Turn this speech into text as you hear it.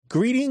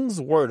Greetings,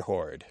 Word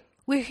Horde.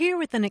 We're here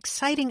with an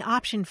exciting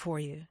option for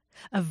you,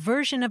 a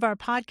version of our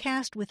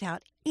podcast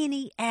without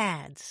any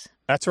ads.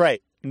 That's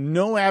right.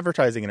 No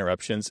advertising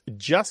interruptions,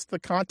 just the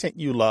content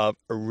you love,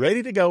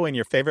 ready to go in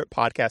your favorite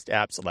podcast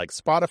apps like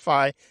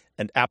Spotify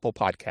and Apple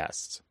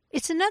Podcasts.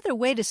 It's another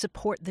way to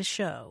support the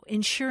show,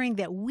 ensuring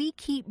that we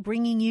keep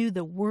bringing you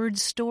the word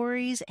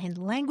stories and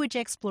language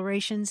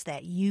explorations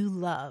that you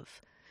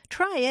love.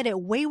 Try it at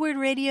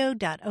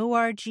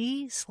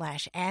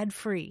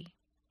waywardradio.org/ad-free.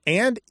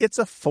 And it's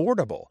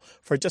affordable.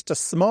 For just a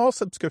small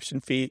subscription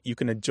fee, you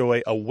can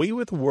enjoy A Way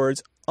with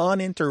Words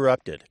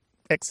uninterrupted,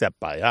 except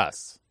by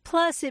us.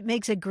 Plus, it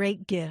makes a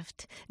great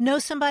gift. Know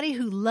somebody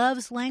who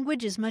loves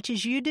language as much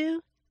as you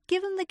do?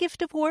 Give them the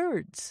gift of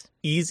words.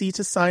 Easy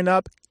to sign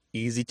up,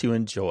 easy to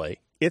enjoy.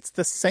 It's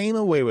the same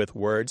A Way with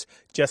Words,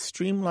 just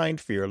streamlined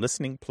for your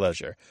listening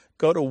pleasure.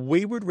 Go to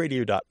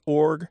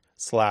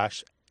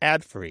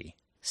waywardradio.org/ad-free.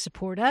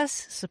 Support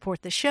us,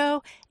 support the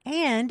show,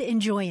 and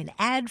enjoy an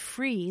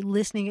ad-free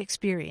listening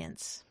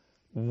experience.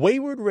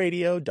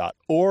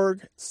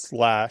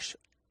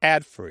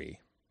 waywardradio.org/ad-free.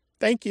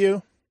 Thank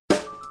you.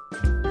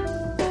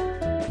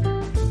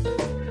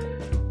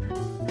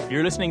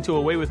 You're listening to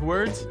A Way with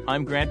Words.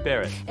 I'm Grant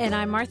Barrett. And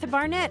I'm Martha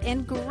Barnett.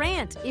 And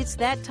Grant, it's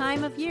that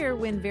time of year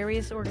when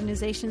various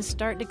organizations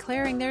start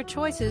declaring their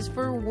choices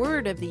for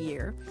Word of the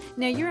Year.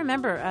 Now, you're a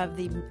member of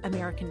the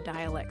American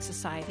Dialect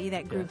Society,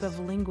 that group of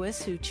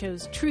linguists who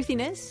chose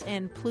truthiness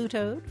and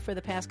Pluto for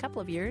the past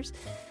couple of years.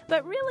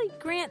 But really,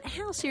 Grant,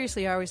 how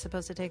seriously are we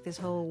supposed to take this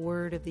whole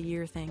Word of the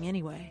Year thing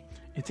anyway?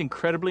 It's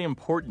incredibly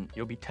important.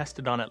 You'll be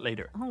tested on it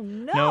later. Oh,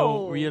 no.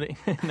 No, really.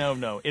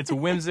 No. It's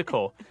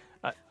whimsical.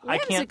 I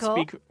can't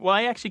speak. Well,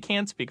 I actually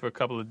can speak for a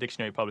couple of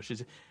dictionary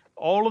publishers.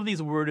 All of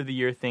these Word of the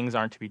Year things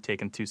aren't to be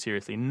taken too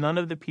seriously. None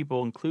of the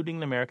people, including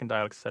the American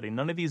Dialect Society,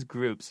 none of these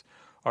groups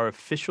are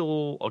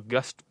official,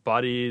 august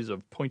bodies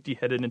of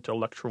pointy-headed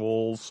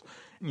intellectuals,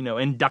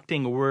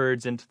 inducting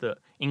words into the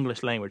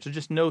English language. There's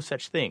just no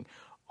such thing.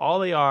 All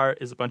they are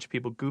is a bunch of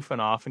people goofing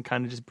off and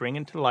kind of just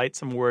bringing to light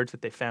some words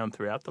that they found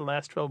throughout the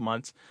last 12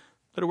 months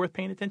that are worth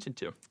paying attention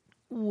to.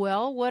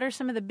 Well, what are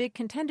some of the big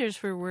contenders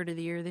for Word of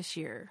the Year this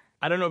year?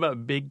 I don't know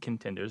about big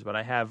contenders, but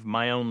I have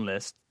my own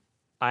list.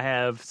 I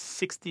have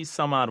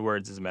 60-some-odd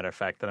words, as a matter of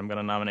fact, that I'm going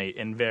to nominate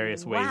in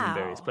various ways in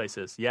various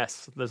places.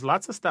 Yes, there's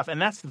lots of stuff,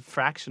 and that's the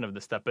fraction of the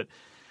stuff. But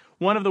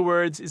one of the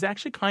words is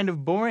actually kind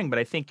of boring, but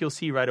I think you'll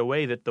see right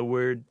away that the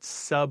word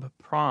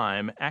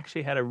subprime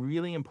actually had a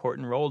really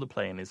important role to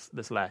play in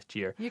this last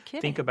year. You're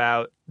kidding. Think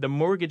about the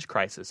mortgage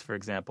crisis, for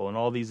example, and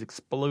all these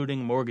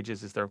exploding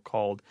mortgages, as they're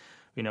called,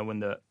 when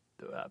the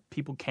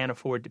people can't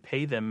afford to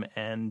pay them,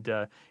 and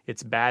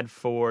it's bad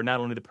for not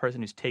only the person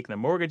who's taking the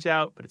mortgage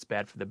out, but it's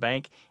bad for the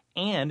bank.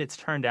 And it's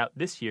turned out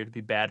this year to be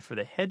bad for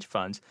the hedge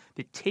funds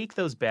that take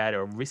those bad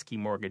or risky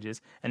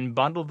mortgages and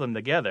bundle them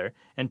together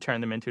and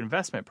turn them into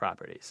investment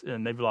properties.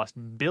 And they've lost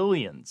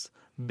billions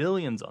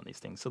on these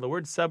things. So the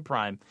word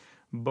subprime,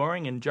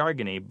 boring and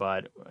jargony,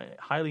 but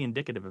highly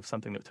indicative of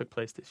something that took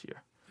place this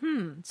year.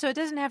 So it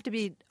doesn't have to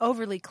be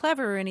overly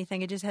clever or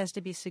anything. It just has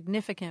to be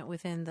significant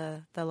within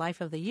the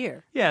life of the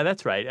year. Yeah,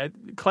 that's right.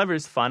 Clever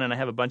is fun, and I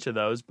have a bunch of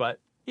those.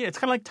 But yeah, it's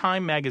kind of like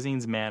Time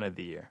Magazine's Man of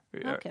the Year,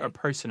 or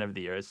Person of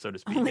the Year, so to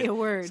speak. Only a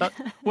word.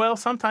 Well,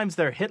 sometimes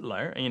they're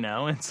Hitler, and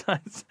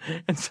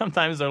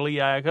sometimes they're Lee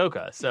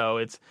Iacocca.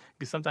 So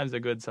sometimes they're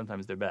good,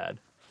 sometimes they're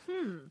bad.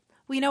 Well,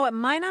 you know what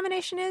my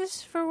nomination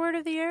is for Word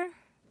of the Year?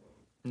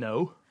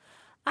 No.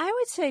 I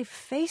would say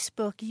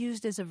Facebook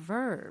used as a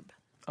verb.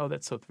 Oh,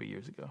 that's so 3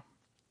 years ago.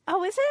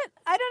 Oh, is it?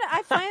 I don't know.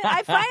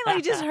 I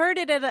finally just heard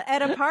it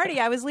at a party.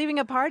 I was leaving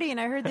a party and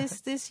I heard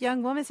this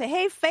young woman say,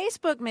 "Hey,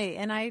 Facebook me,"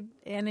 and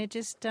it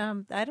just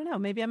I don't know.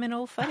 Maybe I'm an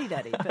old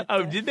fuddy-duddy. But,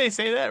 oh, did they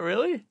say that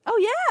really?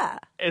 Oh yeah.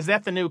 Is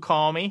that the new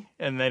call me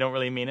and they don't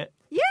really mean it?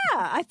 Yeah,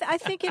 I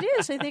think it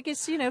is. I think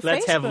it's Let's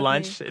Facebook have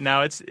lunch. me.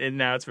 Now it's from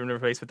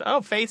Facebook. Oh,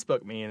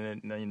 Facebook me,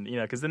 and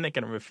because then they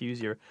can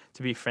refuse to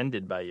be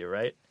friended by you,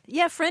 right?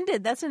 Yeah,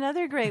 friended. That's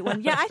another great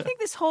one. Yeah, I think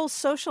this whole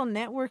social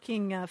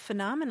networking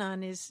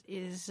phenomenon is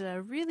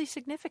really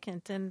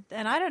significant, and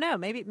I don't know.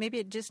 Maybe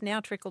it just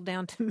now trickled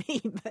down to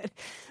me,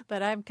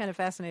 but I'm kind of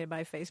fascinated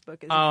by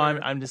Facebook.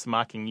 I'm just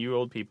mocking you,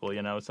 old people.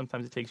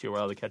 Sometimes it takes you a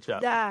while to catch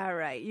up. All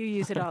right, you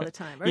use it all the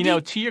time.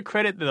 To your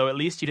credit, though, at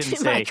least you didn't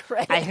say,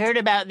 "I heard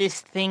about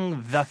this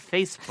thing, the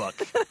Facebook."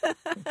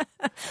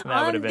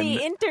 On the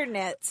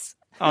internets.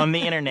 On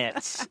the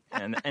internets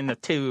and the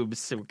tubes,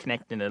 so we're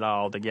connecting it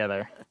all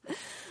together.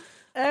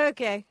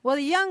 Okay. Well,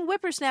 the young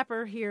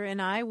whippersnapper here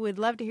and I would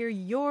love to hear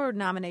your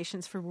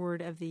nominations for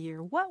Word of the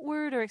Year. What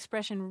word or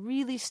expression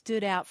really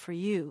stood out for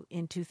you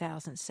in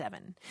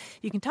 2007?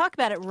 You can talk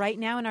about it right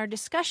now in our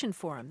discussion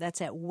forum.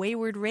 That's at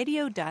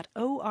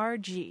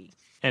waywardradio.org.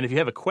 And if you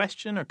have a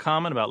question or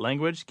comment about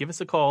language, give us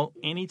a call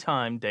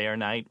anytime, day or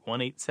night,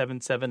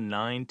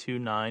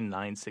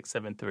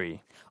 1-877-929-9673.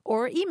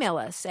 Or email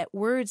us at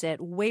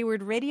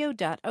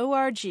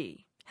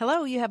words@waywardradio.org.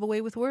 Hello, you have A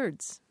Way with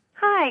Words.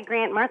 Hi,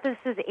 Grant, Martha.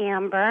 This is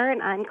Amber,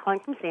 and I'm calling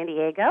from San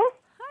Diego.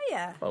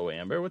 Hiya. Hello,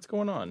 Amber. What's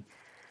going on?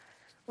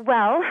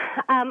 Well,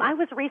 I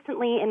was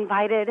recently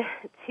invited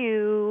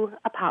to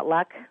a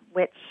potluck,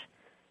 which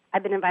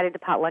I've been invited to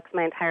potlucks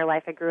my entire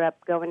life. I grew up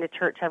going to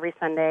church every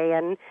Sunday,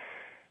 and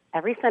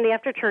every Sunday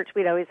after church,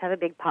 we'd always have a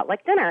big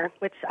potluck dinner,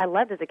 which I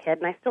loved as a kid,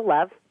 and I still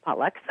love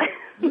potlucks.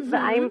 But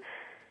I'm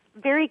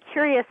very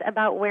curious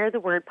about where the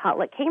word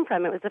potluck came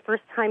from. It was the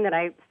first time that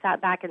I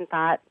sat back and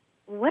thought,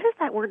 what does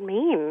that word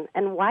mean?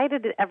 And why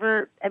did it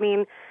ever,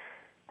 I'm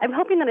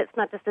hoping that it's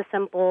not just a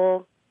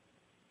simple,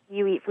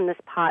 you eat from this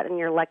pot and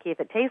you're lucky if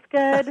it tastes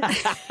good.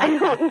 I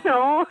don't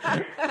know.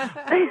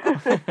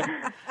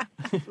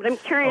 But I'm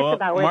curious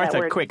about where Martha,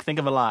 that word... quick, think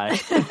of a lie.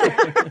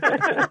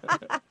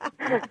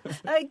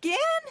 Again?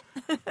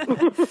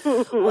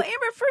 Well,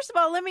 Amber, first of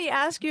all, let me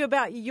ask you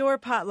about your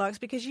potlucks,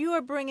 because you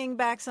are bringing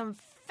back some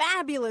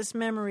fabulous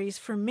memories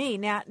for me.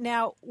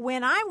 Now,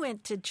 when I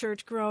went to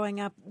church growing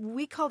up,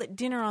 we called it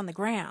dinner on the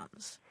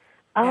grounds.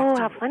 Oh,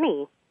 how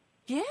funny.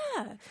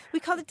 Yeah, we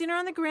called it dinner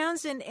on the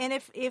grounds, and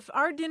if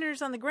our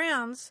dinners on the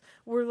grounds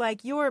were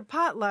like your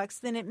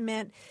potlucks, then it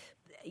meant,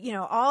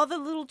 all the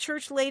little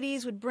church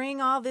ladies would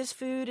bring all this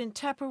food in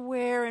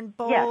Tupperware and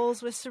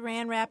bowls with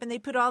saran wrap, and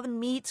they'd put all the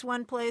meats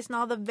one place and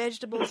all the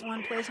vegetables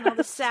one place and all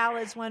the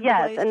salads one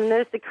place. Yes, and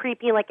there's the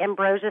creepy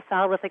ambrosia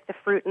salad with the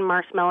fruit and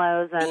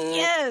marshmallows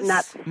and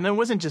nuts. And there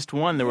wasn't just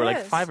one; there were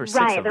like 5 or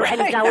 6 of them.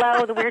 And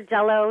Jell-O, the weird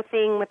Jell-O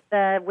thing with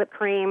the whipped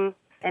cream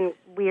and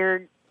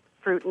weird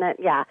fruit in it.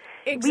 Yeah,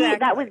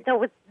 exactly.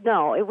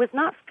 It was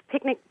not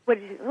picnic. What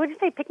did you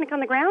say? Picnic on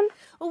the ground?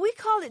 Well, we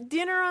called it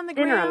dinner on the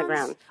ground. Dinner on the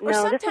ground.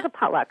 No, this was a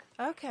potluck.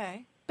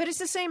 Okay, but it's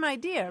the same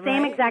idea, right?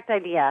 Same exact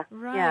idea.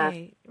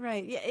 Right,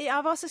 right. Yeah,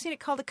 I've also seen it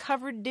called a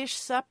covered dish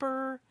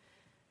supper.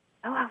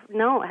 Oh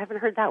no, I haven't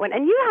heard that one.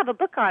 And you have a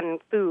book on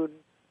food,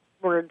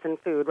 words and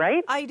food,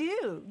 right? I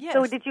do. Yes.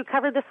 So did you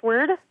cover this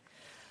word?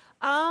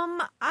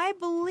 I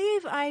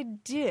believe I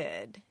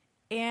did.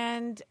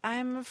 And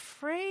I'm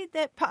afraid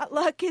that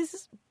potluck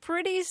is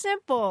pretty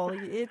simple.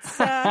 It's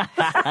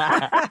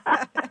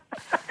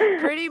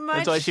pretty much...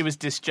 That's why she was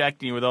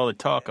distracting you with all the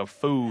talk of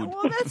food.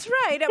 Well, that's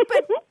right.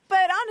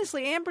 But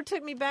honestly, Amber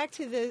took me back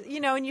to the,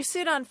 and you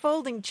sit on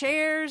folding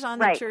chairs on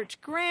the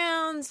church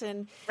grounds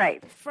and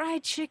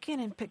fried chicken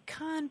and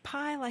pecan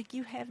pie like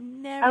you have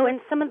never... Oh,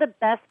 and some of the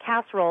best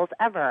casseroles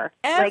ever.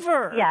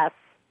 Ever? Yes.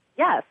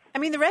 I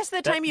mean, the rest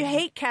of the time you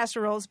hate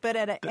casseroles, but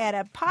at a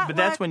potluck... But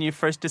that's when you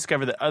first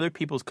discover that other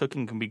people's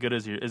cooking can be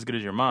as good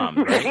as your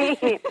mom's,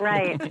 right?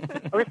 Right.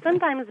 Or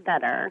sometimes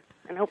better.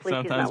 And hopefully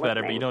she's not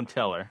better, listening. but you don't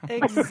tell her.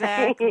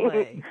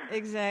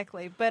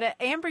 Exactly. But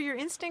Amber, your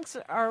instincts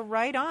are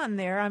right on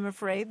there, I'm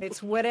afraid.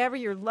 It's whatever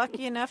you're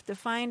lucky enough to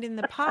find in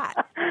the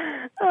pot.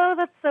 Oh,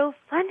 that's so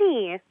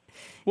funny.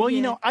 Well,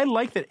 I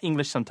like that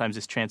English sometimes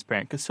is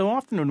transparent, because so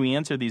often when we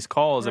answer these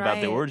calls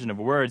about the origin of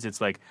words,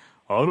 it's like,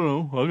 I don't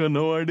know. I got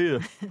no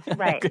idea.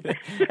 Right.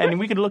 And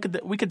we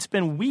could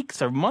spend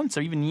weeks or months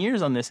or even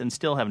years on this and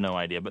still have no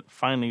idea. But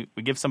finally,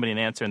 we give somebody an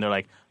answer and they're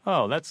like,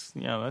 "Oh, that's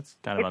kind of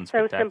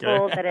unspectacular." It's so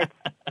simple that it's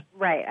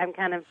right. I'm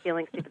kind of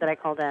feeling stupid that I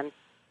called in.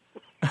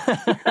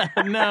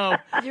 No.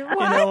 You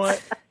know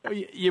what?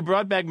 You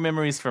brought back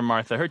memories for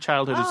Martha. Her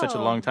childhood was such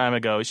a long time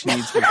ago. She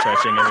needs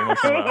refreshing every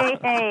once in a while.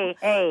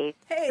 Hey.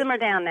 Simmer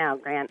down now,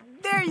 Grant.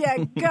 There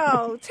you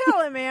go.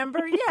 Tell him,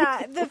 Amber.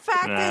 Yeah, the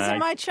fact is that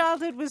my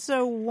childhood was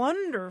so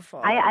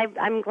wonderful.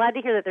 I'm glad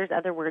to hear that there's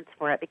other words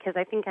for it, because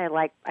I think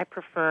I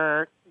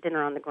prefer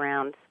dinner on the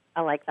ground. I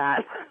like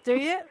that. Do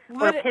you?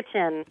 Or a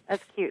pitch-in.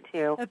 That's cute,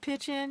 too. A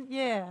pitch-in?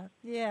 Yeah.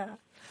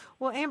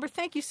 Well, Amber,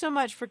 thank you so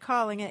much for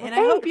calling it, and I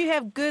hope you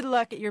have good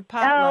luck at your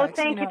potlucks. Oh,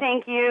 thank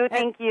you.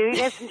 You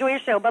guys enjoy your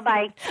show.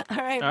 Bye-bye. All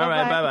right,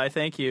 bye-bye.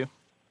 Thank you.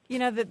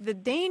 The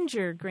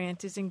danger,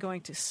 Grant, is in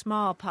going to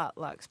small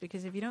potlucks,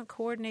 because if you don't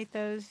coordinate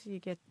those, you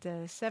get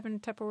 7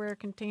 Tupperware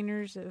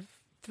containers of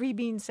 3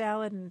 bean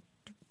salad and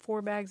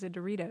 4 bags of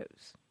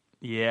Doritos.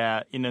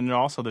 Yeah, and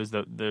also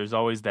there's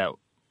always that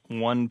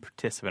one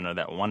participant or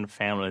that one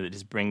family that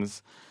just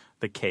brings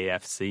the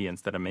KFC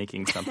instead of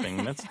making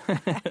something. That's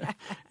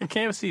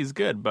KFC is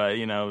good, but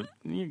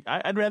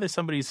I'd rather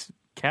somebody's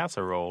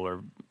casserole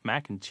or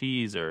mac and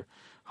cheese or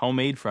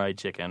homemade fried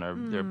chicken or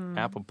their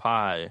apple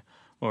pie.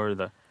 Or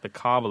the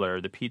cobbler,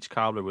 the peach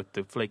cobbler with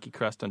the flaky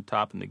crust on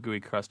top and the gooey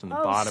crust on the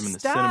bottom and the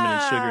cinnamon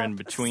and sugar in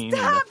between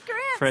and the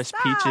fresh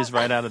peaches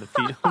right out of the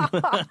field.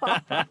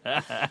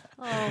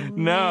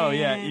 No,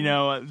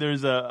 yeah.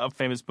 There's a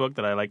famous book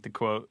that I like to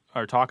quote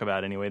or talk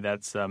about anyway.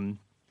 That's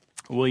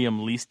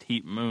William Least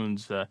Heat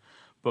Moon's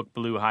book,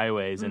 Blue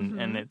Highways.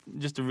 And it's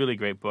just a really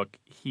great book.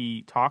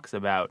 He talks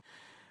about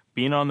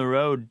being on the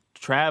road,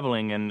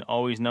 traveling, and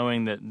always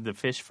knowing that the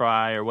fish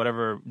fry or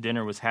whatever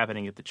dinner was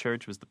happening at the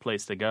church was the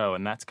place to go.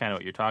 And that's kind of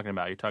what you're talking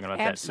about. You're talking about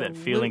that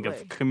feeling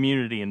of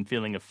community and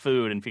feeling of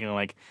food and feeling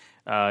like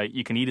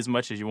you can eat as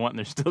much as you want and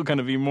there's still going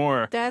to be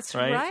more. That's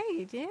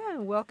right. Yeah.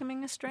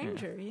 Welcoming a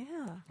stranger.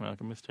 Yeah.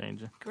 Welcome a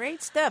stranger.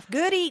 Great stuff.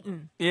 Good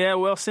eating. Yeah.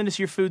 Well, send us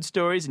your food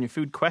stories and your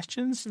food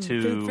questions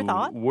to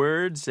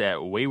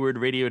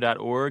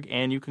words@waywardradio.org,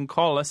 and you can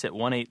call us at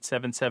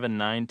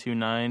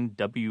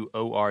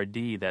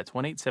 1-877-929-WORD. That's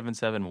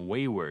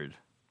 1-877-WAYWARD.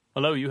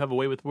 Hello, you have a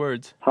way with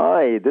words.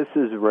 Hi, this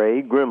is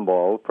Ray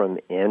Grimball from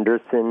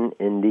Anderson,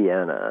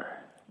 Indiana.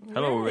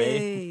 Hello, Ray.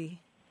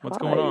 Hey. What's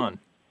Hi. going on?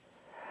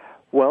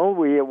 Well,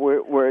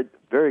 we're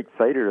very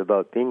excited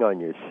about being on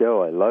your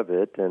show. I love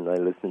it, and I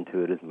listen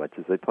to it as much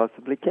as I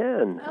possibly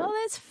can. Oh,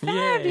 that's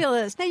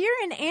fabulous. Now,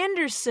 you're in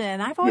Anderson.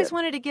 I've always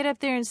wanted to get up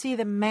there and see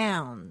the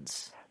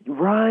mounds.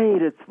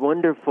 Right, it's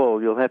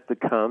wonderful. You'll have to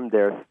come.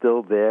 They're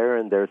still there,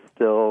 and they're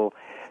still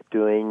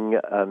doing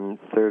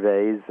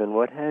surveys and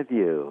what have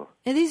you.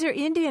 And these are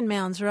Indian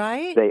mounds,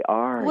 right? They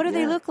are. What do they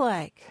yes. look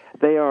like?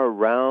 They are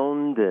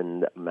round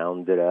and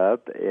mounded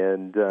up,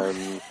 and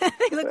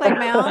They look like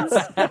mounds.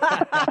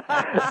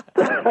 that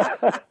I'm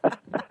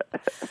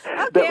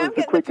was the getting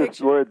the quickest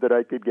picture. word that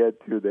I could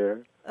get to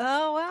there.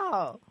 Oh,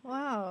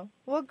 wow.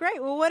 Well,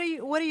 great. Well, what are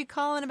you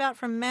calling about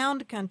from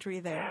mound country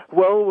there?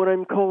 Well, what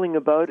I'm calling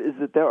about is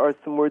that there are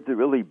some words that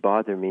really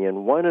bother me,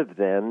 and one of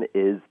them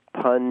is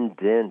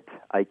pundit.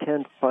 I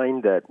can't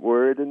find that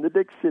word in the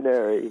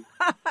dictionary.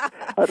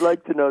 I'd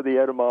like to know the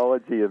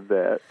etymology of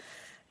that.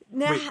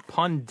 Now, Wait,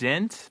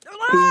 pundit?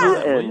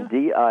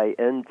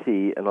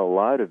 P-U-N-D-I-N-T, and a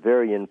lot of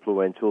very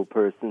influential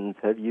persons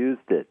have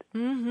used it.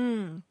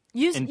 In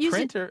use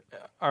print it.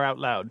 or out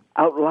loud?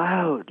 Out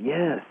loud,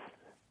 yes.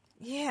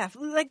 Yeah,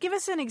 like give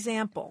us an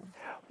example.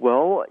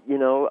 Well,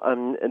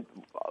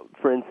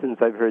 for instance,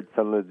 I've heard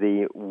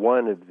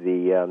one of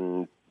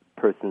the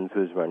persons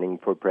who's running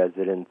for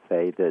president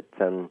say that,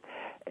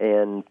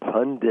 and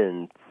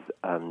pundits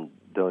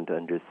don't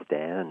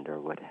understand or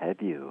what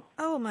have you.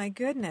 Oh my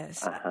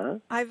goodness! Uh-huh.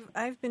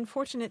 I've been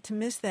fortunate to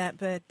miss that,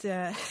 but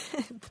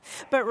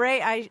but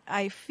Ray,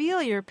 I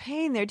feel your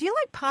pain there. Do you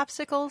like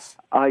popsicles?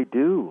 I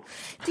do.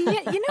 Do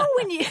you know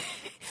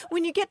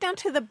when you get down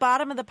to the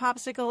bottom of the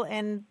popsicle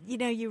and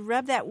you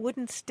rub that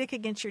wooden stick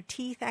against your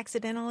teeth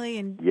accidentally,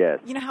 and Yes.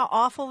 you know how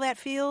awful that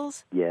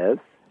feels? Yes.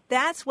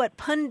 That's what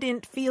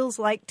pundit feels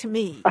like to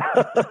me.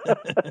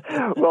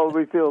 Well,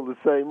 we feel the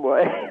same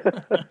way.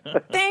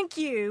 Thank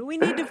you. We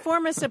need to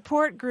form a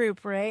support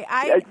group, Ray.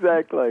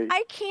 Exactly.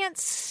 I can't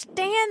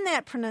stand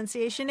that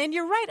pronunciation. And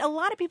you're right, a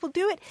lot of people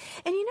do it.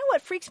 And you know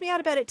what freaks me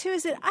out about it, too,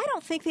 is that I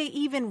don't think they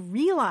even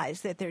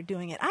realize that they're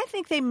doing it. I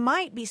think they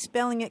might be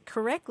spelling it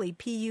correctly,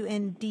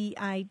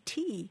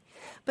 P-U-N-D-I-T.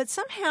 But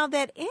somehow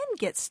that N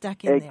gets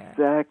stuck in there.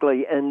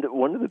 Exactly. And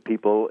one of the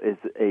people is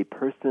a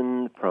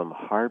person from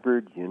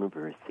Harvard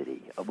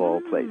University, of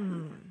all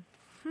places.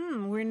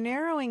 We're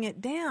narrowing it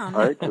down.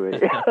 Aren't we?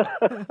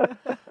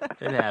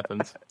 It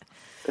happens.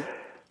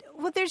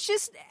 Well, there's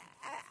just...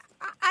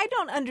 I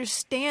don't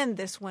understand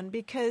this one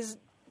because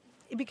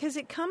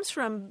it comes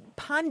from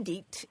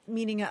Pandit,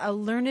 meaning a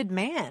learned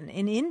man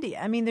in India.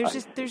 I mean,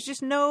 there's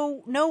just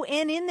no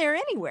N in there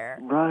anywhere.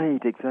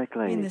 Right,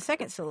 exactly. In the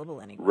second syllable,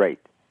 anyway. Right.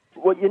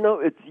 Well,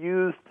 it's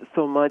used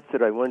so much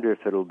that I wonder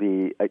if it'll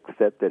be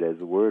accepted as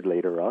a word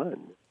later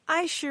on.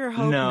 I sure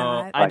hope No,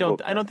 not. I hope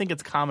don't. I don't think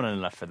it's common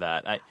enough for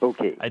that.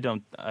 Okay. I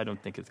don't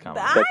think it's common.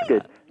 But enough. That's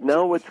good.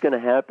 Now what's going to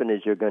happen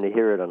is you're going to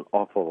hear it an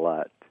awful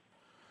lot.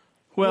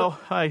 Well,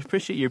 I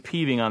appreciate your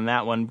peeving on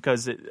that one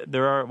because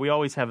we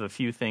always have a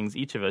few things,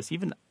 each of us.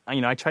 Even,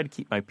 I try to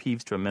keep my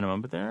peeves to a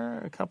minimum, but there are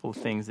a couple of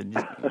things that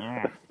just...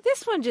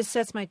 This one just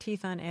sets my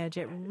teeth on edge.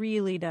 It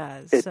really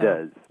does. It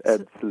does.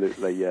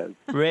 Absolutely, yes.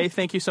 Ray,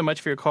 thank you so much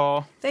for your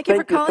call. Thank you for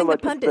Thank you so calling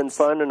much. the pundits. It's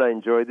been fun, and I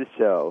enjoy the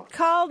show.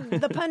 Call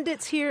the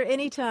pundits here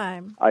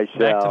anytime. I shall.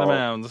 Back to the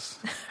mounds.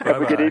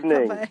 Have a good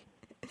evening. Bye.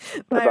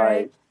 Bye-bye.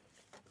 Ray.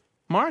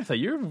 Martha,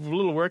 you're a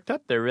little worked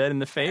up there, red in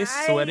the face,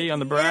 sweaty on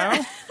the brow.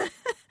 Yeah.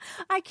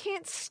 I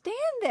can't stand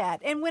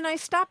that. And when I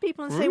stop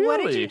people and say, "What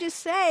did Really? you just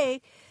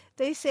say?"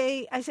 They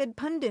say, "I said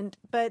pundit,"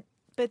 but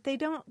they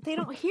don't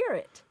hear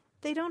it.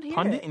 They don't hear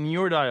Pundit it. in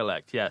your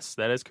dialect, yes,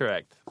 that is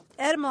correct.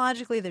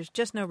 Etymologically, there's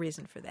just no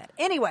reason for that.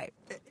 Anyway,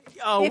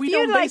 Oh, if we you'd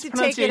don't like base to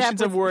take it up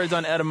pronunciations of with- words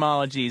on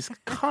etymologies.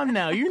 Come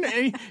now, you're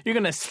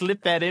going to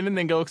slip that in and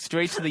then go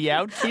straight to the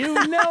out cue?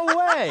 No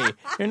way.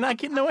 You're not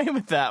getting away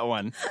with that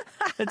one.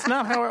 That's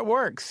not how it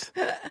works.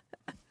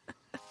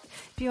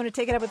 if you want to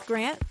take it up with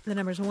Grant, the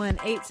number's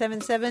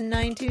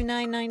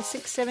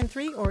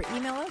 1-877-929-9673 or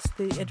email us.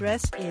 The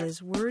address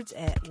is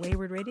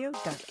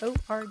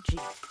words@waywardradio.org.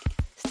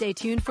 Stay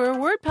tuned for a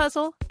word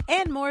puzzle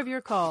and more of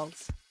your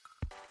calls.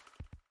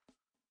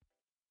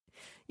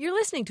 You're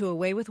listening to A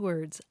Way with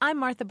Words. I'm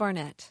Martha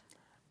Barnett.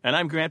 And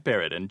I'm Grant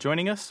Barrett, and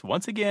joining us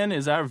once again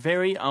is our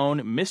very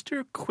own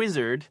Mr.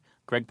 Quizzard,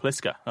 Greg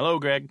Pliska. Hello,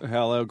 Greg.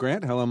 Hello,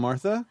 Grant. Hello,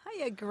 Martha.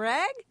 Hiya,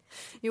 Greg.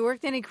 You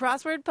worked any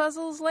crossword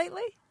puzzles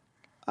lately?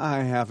 I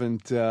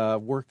haven't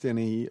worked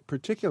any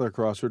particular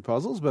crossword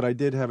puzzles, but I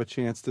did have a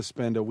chance to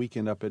spend a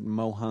weekend up at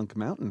Mohunk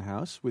Mountain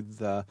House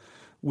with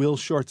Will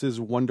Shortz's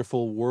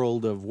Wonderful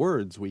World of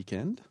Words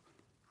weekend.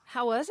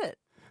 How was it?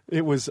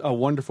 It was a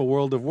wonderful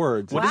world of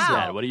words. What is Wow.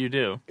 that? What do you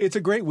do? It's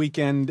a great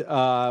weekend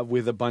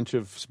with a bunch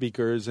of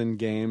speakers and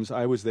games.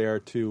 I was there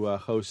to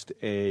host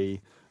a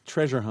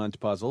treasure hunt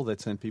puzzle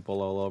that sent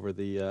people all over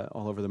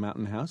the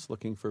mountain house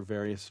looking for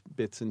various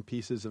bits and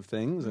pieces of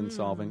things and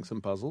solving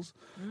some puzzles.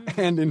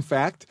 And in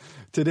fact,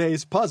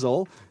 today's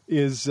puzzle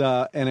is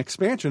an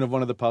expansion of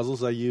one of the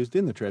puzzles I used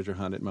in the treasure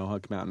hunt at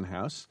Mohawk Mountain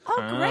House. Oh,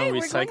 great.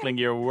 Recycling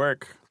your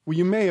work. Well,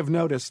 you may have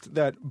noticed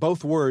that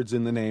both words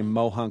in the name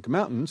Mohawk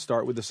Mountain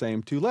start with the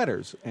same two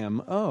letters,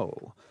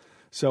 M-O.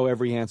 So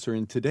every answer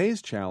in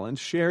today's challenge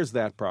shares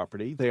that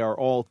property. They are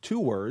all two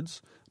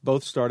words,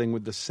 both starting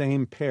with the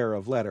same pair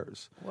of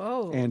letters.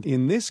 Whoa. And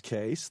in this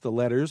case, the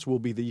letters will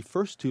be the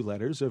first two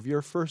letters of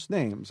your first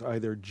names,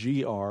 either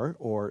G-R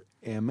or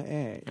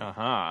M-A.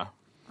 Uh-huh.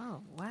 Oh,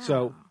 wow.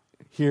 So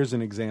here's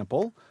an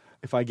example.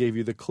 If I gave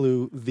you the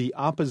clue, the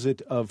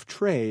opposite of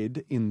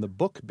trade in the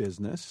book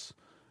business,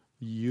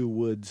 you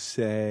would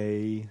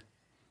say...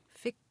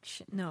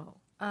 Fiction. No.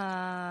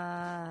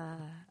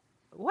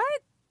 What?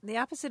 The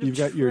opposite of You've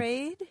got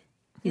trade?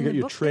 You got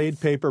your trade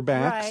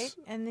paperbacks. Right.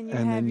 And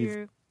then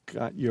you've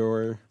got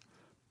your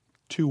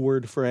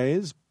two-word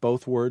phrase.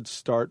 Both words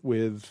start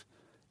with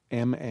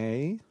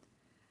M-A.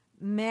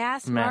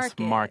 Mass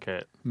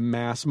market.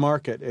 Mass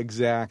market.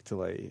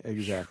 Exactly.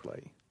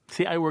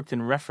 See, I worked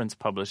in reference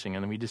publishing,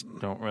 and we just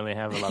don't really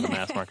have a lot of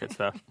mass market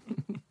stuff.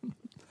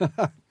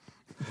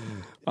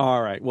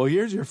 All right. Well,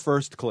 here's your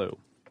first clue.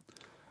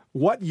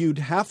 What you'd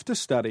have to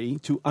study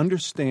to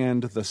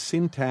understand the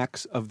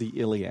syntax of the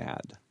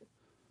Iliad.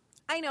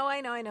 I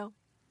know.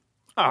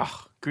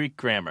 Oh, Greek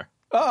grammar.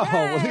 Oh,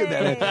 well, look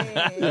at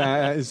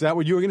that. Is that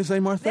what you were going to say,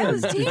 Martha? That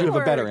was Did you have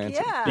a better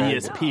teamwork, answer? yeah.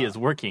 ESP is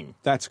working.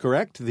 That's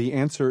correct. The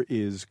answer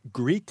is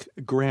Greek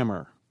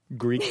grammar.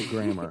 Greek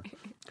grammar.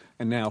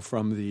 And now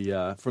from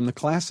the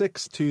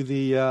classics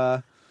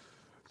to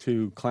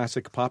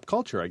classic pop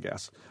culture, I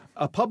guess.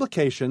 A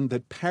publication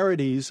that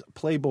parodies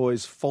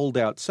Playboy's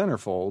fold-out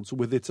centerfolds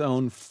with its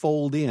own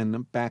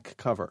fold-in back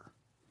cover.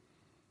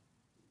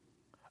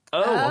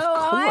 Oh, of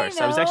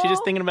course. I was actually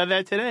just thinking about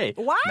that today.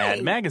 Why?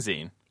 Mad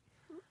Magazine.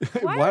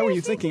 Why were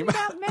you thinking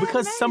about Mad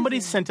Because somebody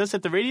Magazine? sent us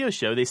at the radio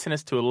show, they sent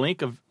us to a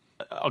link of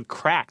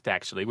Cracked,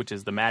 actually, which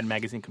is the Mad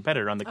Magazine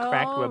competitor on the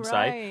Cracked website.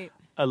 Right.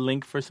 A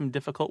link for some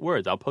difficult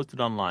words. I'll post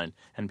it online,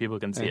 and people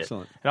can see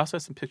Excellent. it. It also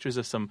has some pictures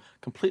of some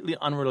completely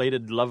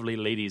unrelated, lovely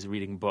ladies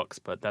reading books,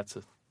 but that's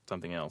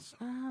something else.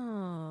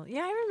 Oh,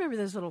 yeah, I remember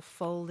those little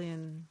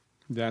fold-in.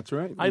 That's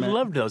right. I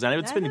loved those, and I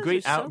would spend a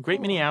Those are so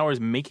great many cool. hours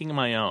making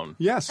my own.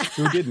 Yes,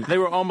 who didn't? They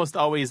were almost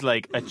always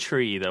like a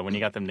tree, though, when you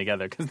got them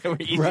together, because they were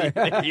easy, Right.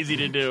 they were easy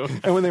to do.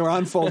 And when they were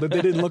unfolded,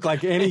 they didn't look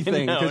like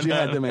anything No, because you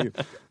had no. to make.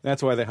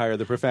 That's why they hired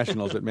the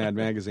professionals at Mad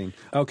Magazine.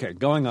 Okay,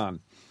 going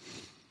on.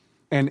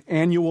 An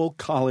annual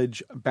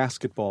college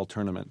basketball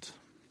tournament.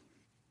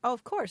 Oh,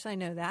 of course, I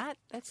know that.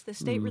 That's the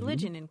state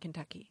religion in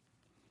Kentucky.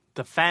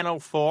 The Final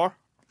Four?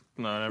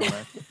 No, never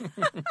mind.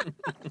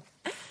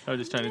 I was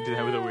just trying to do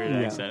that with a weird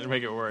accent and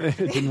make it work. It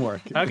didn't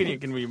work. How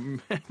can we,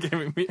 I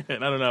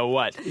don't know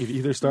what. It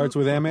either starts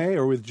with M-A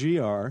or with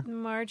G-R.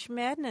 March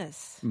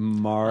Madness.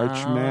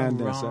 March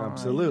Madness, right.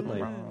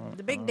 absolutely.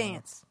 The big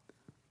dance.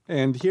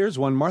 And here's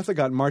one. Martha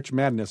got March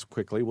Madness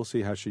quickly. We'll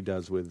see how she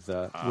does with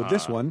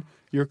this one.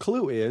 Your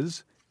clue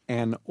is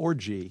an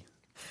orgy.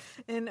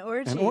 An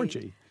orgy. An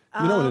orgy.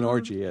 You know what an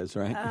orgy is,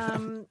 right?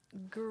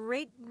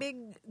 Great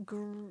big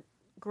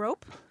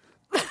grope.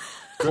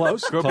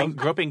 Close.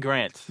 Groping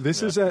Grant.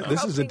 This is a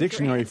Groping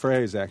dictionary Grant.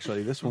 phrase,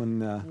 actually. This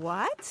one,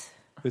 What?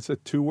 it's a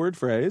two-word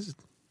phrase.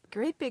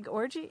 Great big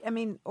orgy? I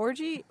mean,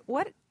 orgy?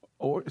 What?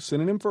 Or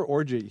synonym for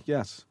orgy,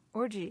 yes.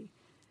 Orgy.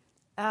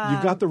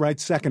 You've got the right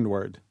second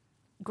word.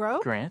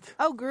 Grope? Grant?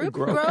 Oh, group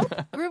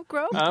grope? Group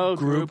grope? Oh,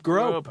 Group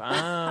grope. Oh.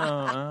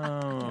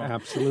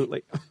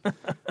 Absolutely.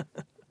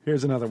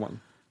 Here's another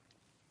one.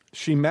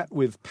 She met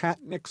with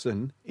Pat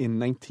Nixon in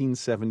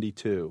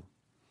 1972.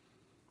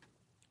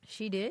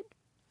 She did?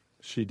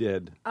 She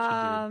did.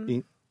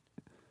 And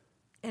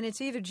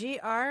it's either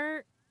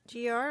GR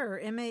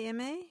or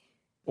MAMA?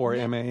 Or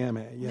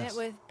M-A-M-A, yes. Met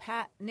with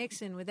Pat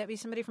Nixon. Would that be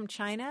somebody from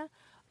China?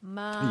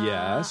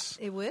 Yes.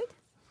 It would?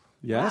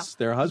 Yes,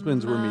 their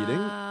husbands were meeting.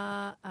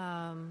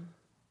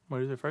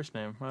 What is her first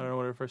name? I don't know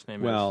what her first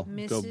name Well,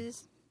 is. go,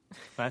 Mrs.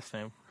 Last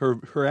name.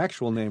 her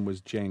actual name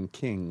was Jane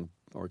King,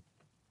 or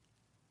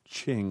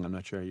Ching. I'm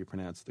not sure how you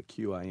pronounce the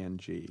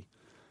Q-I-N-G.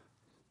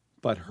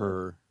 But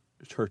her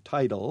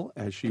title,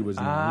 as she was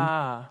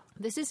known.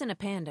 This isn't a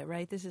panda,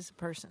 right? This is a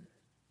person.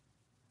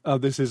 Oh,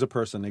 this is a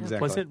person,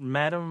 exactly. Was it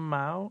Madame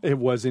Mao? It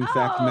was, in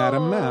fact,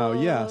 Madame Mao,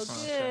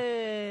 yes.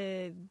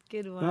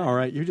 Good one. All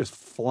right, you're just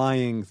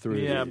flying through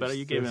Yeah, these. but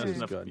you gave This us is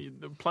enough,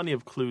 good. plenty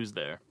of clues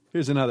there.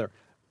 Here's another.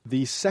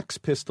 The Sex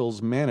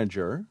Pistols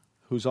manager,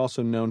 who's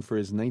also known for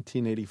his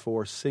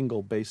 1984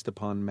 single based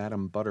upon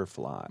Madame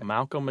Butterfly.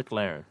 Malcolm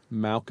McLaren.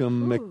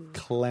 Malcolm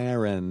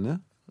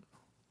McLaren.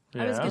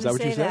 I was Yeah. going Is that to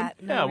what say you said?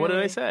 that. No, Yeah, what did I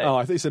really. say? Oh,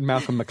 I thought you said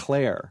Malcolm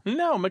McClare.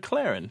 No,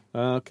 McLaren.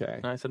 Okay.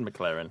 I said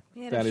McLaren.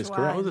 He had That a is schwa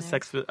correct.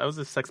 in I was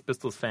a Sex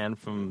Pistols fan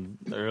from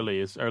as early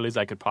as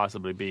I could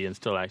possibly be, and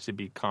still actually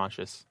be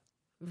conscious.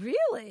 there.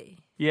 Really?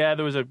 Yeah,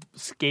 there was a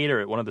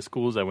skater at one of the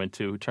schools I went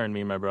to who turned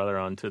me and my brother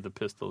on to the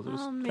Pistols. It was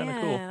Oh, kind man.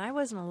 of cool. I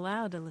wasn't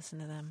allowed to listen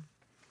to them.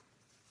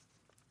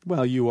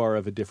 Well, you are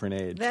of a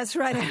different age. That's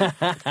right.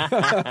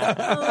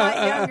 A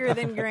lot younger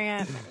than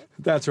Grant.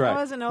 That's right. I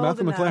wasn't old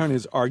Malcolm enough. McLaren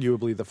is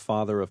arguably the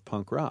father of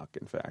punk rock,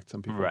 in fact.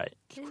 Some people Right.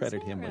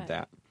 credit Is him that with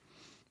right?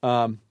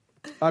 that.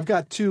 I've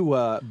got two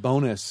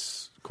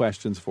bonus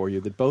questions for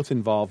you that both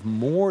involve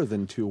more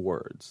than two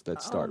words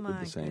that start with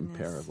my the same goodness.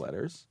 pair of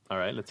letters. All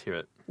right, let's hear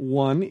it.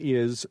 One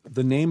is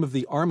the name of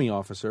the Army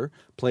officer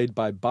played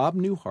by Bob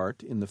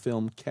Newhart in the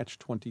film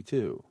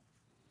Catch-22.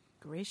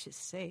 Gracious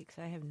sakes,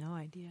 I have no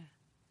idea.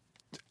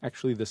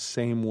 Actually, the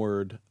same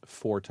word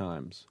 4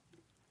 times.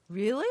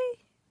 Really?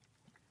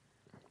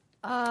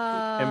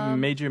 And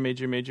major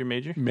Major, major,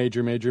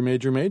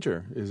 major,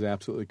 major is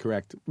absolutely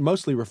correct.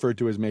 Mostly referred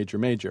to as Major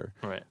Major.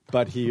 Right.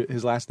 But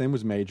his last name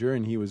was Major,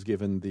 and he was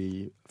given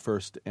the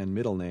first and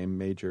middle name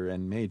Major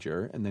and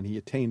Major, and then he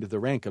attained the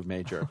rank of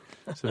Major.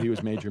 So he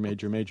was Major,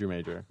 Major, Major,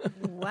 Major.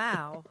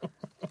 Wow.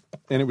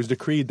 And it was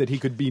decreed that he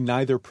could be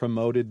neither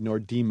promoted nor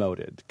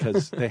demoted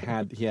because he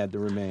had to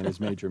remain as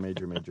Major,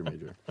 Major, Major,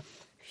 Major.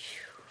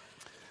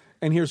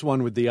 And here's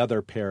one with the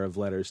other pair of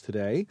letters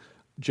today.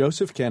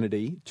 Joseph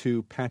Kennedy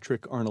to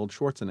Patrick Arnold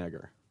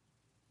Schwarzenegger.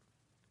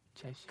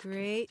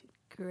 Great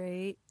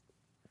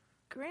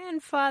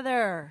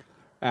grandfather.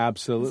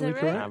 Absolutely Is that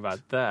right? correct. How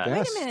about that? Yeah. Wait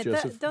Yes, a minute.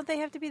 Joseph. Don't they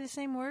have to be the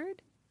same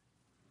word?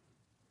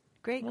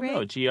 Great.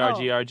 Well, no,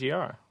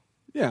 GR.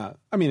 Yeah,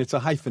 I mean, it's a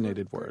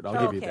hyphenated word. I'll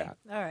give you Okay. that.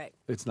 All right.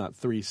 It's not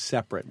 3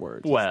 separate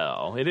words.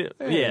 Well, it is.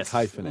 Yes. It's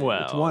hyphenated.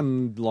 Well, It's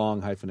one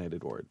long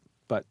hyphenated word.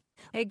 But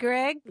Hey,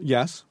 Greg.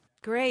 yes,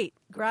 Great.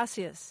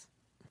 Gracias.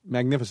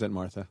 magnificent,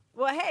 Martha.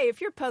 Well, hey, if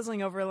you're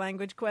puzzling over a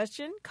language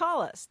question,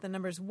 call us. The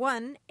number's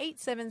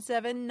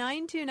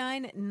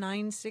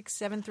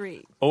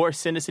 1-877-929-9673. or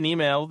send us an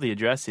email. The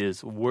address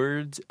is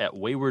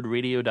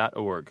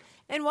words@waywardradio.org.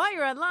 And while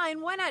you're online,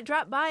 why not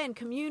drop by and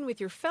commune with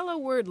your fellow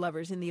word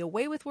lovers in the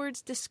Away with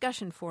Words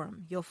discussion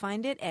forum? You'll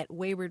find it at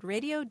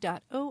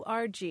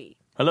waywardradio.org.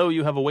 Hello,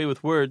 you have a way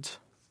with words.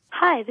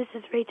 Hi, this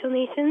is Rachel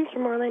Nations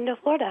from Orlando,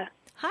 Florida.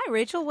 Hi,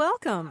 Rachel.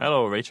 Welcome.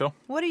 Hello, Rachel.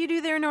 What do you do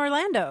there in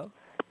Orlando?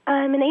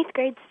 I'm an 8th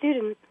grade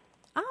student.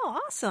 Oh,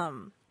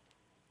 awesome.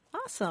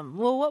 Awesome.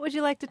 Well, what would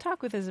you like to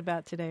talk with us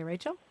about today,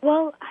 Rachel?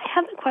 Well, I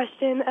have a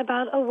question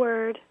about a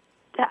word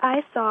that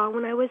I saw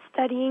when I was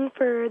studying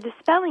for the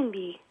spelling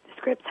bee, the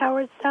Scripps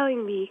Howard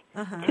Spelling Bee,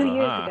 2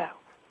 years ago.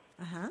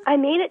 I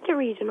made it to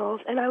regionals,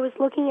 and I was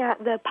looking at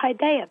the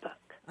Paideia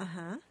book.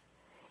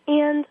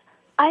 And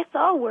I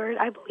saw a word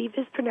I believe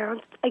is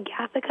pronounced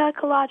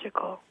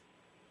agathocological.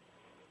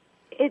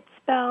 It's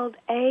spelled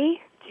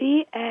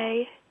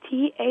Agathakological.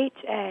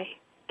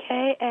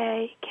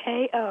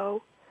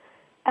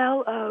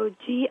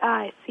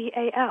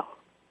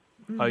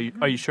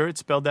 Are you sure it's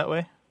spelled that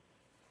way?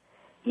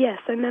 Yes,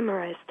 I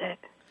memorized it.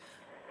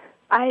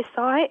 I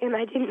saw it, and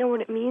I didn't know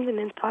what it means, and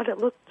then thought it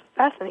looked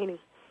fascinating.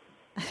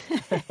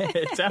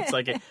 It sounds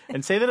like it.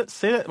 And say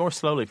that more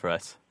slowly for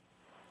us.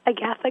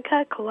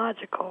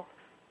 Agathocological.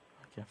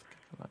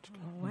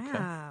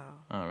 Wow.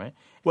 All right.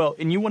 Well,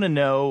 and you want to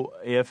know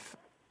if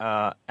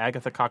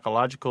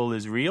agathocological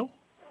is real?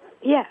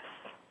 Yes.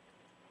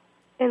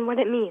 And what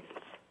it means.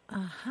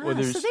 Well, So they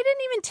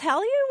didn't even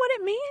tell you what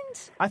it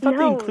means? I thought they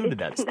No, included it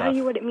that doesn't stuff. tell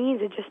you what it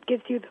means. It just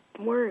gives you the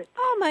word.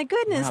 Oh, my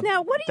goodness. Wow,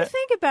 Now, what do you that-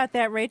 think about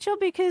that, Rachel?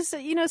 Because,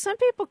 some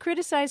people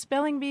criticize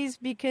spelling bees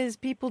because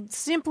people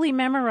simply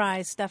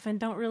memorize stuff and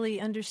don't really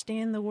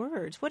understand the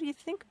words. What do you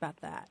think about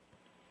that?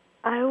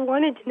 I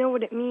wanted to know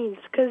what it means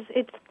because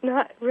it's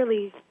not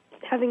really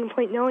having a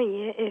point knowing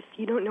it if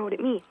you don't know what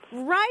it means.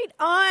 Right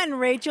on,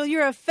 Rachel.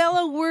 You're a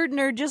fellow word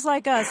nerd just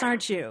like us,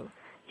 aren't you?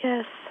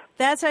 Yes.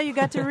 That's how you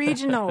got to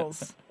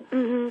regionals.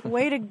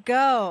 Way to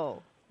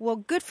go. Well,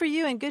 good for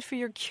you and good for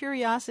your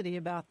curiosity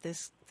about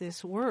this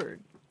word.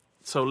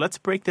 So let's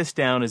break this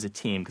down as a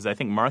team because I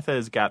think Martha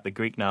has got the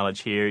Greek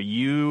knowledge here.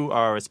 You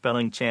are a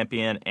spelling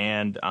champion,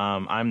 and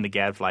I'm the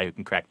gadfly who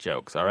can crack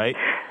jokes, all right?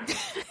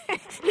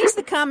 He's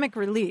the comic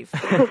relief.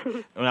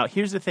 Now,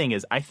 here's the thing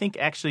is I think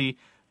actually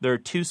there are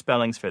 2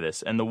 spellings for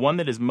this, and the one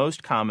that is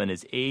most common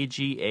is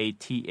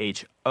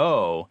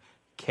Agathokological.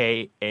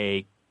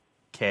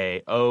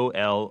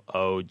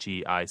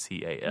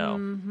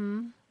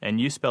 And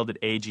you spelled it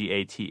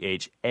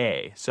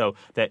Agatha. So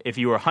that if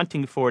you were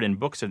hunting for it in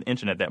books or the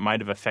internet, that might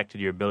have affected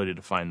your ability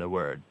to find the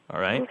word, all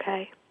right?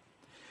 Okay.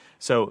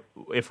 So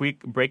if we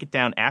break it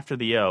down after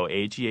the O,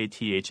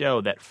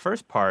 Agatho, that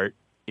first part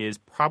is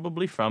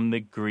probably from the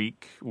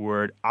Greek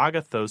word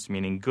agathos,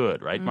 meaning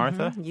good, right,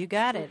 Martha? You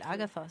got it,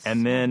 agathos.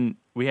 And then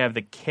we have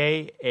the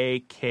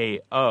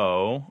Kako,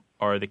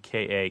 or the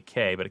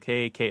Kak, but a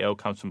Kako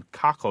comes from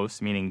kakos,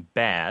 meaning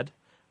bad,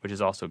 which is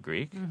also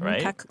Greek,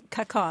 right?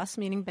 Kakos,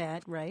 meaning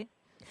bad, right?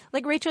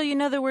 Like, Rachel, you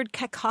know the word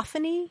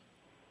cacophony?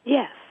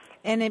 Yes.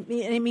 And it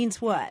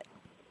means what?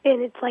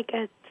 And it's like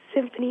a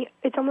symphony.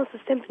 It's almost a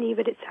symphony,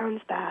 but it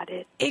sounds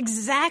bad.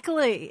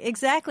 Exactly. And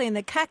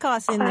the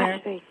kakos in there.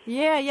 Clashing.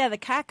 Yeah, the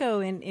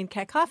kako in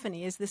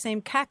cacophony is the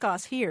same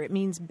kakos here. It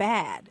means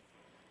bad.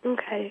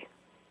 Okay.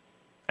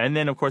 And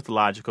then, of course, the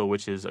logical,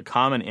 which is a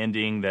common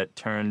ending that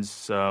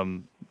turns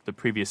the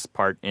previous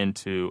part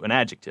into an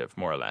adjective,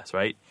 more or less,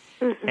 right?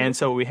 Mm-hmm. And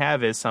so what we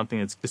have is something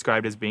that's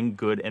described as being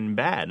good and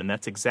bad, and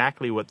that's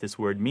exactly what this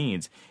word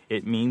means.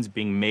 It means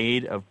being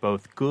made of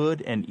both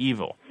good and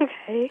evil.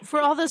 Okay.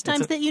 For all those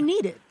times that you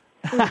need it.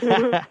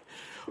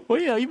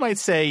 Well, you might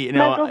say,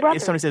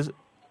 if somebody says,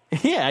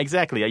 yeah,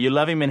 exactly. You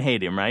love him and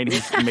hate him, right?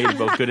 He's made of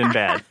both good and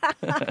bad.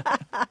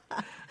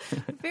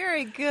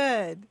 Very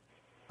good.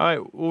 All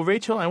right. Well,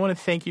 Rachel, I want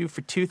to thank you for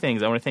two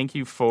things. I want to thank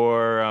you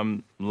for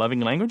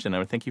loving language, and I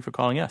want to thank you for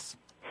calling us.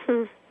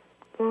 Well,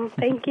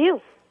 thank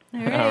you.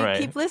 All right.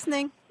 Keep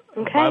listening.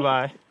 Okay.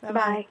 Bye-bye.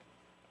 Bye-bye.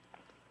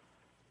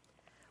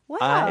 Wow.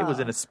 I was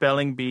in a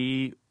spelling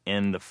bee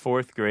in the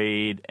 4th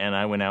grade, and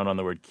I went out on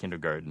the word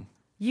kindergarten.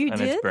 You and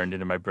did? It's burned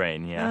into my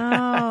brain,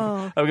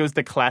 yeah. Oh. It was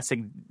the classic,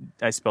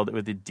 I spelled it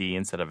with a D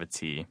instead of a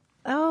T.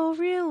 Oh,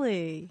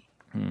 really?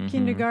 Mm-hmm.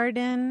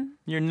 Kindergarten?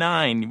 You're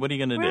 9. What are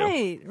you going to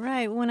do?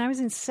 Right. When I was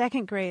in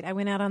 2nd grade, I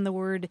went out on the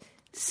word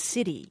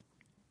city.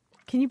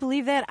 Can you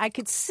believe that? I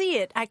could see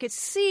it. I could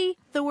see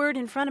the word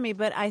in front of me,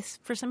 but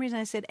for some reason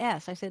I said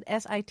S. I said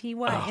SITY.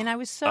 And I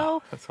was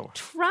so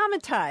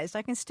traumatized.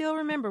 I can still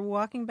remember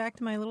walking back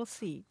to my little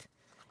seat.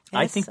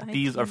 I think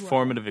these are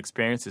formative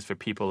experiences for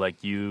people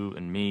like you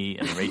and me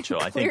and Rachel.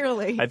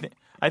 Clearly.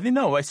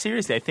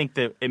 Seriously, I think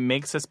that it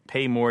makes us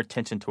pay more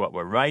attention to what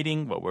we're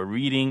writing, what we're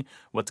reading,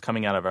 what's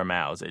coming out of our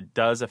mouths. It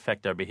does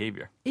affect our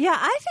behavior. Yeah,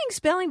 I think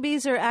spelling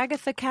bees are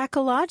Agatha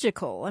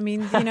Cacological. I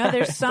mean,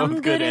 there's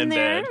some good in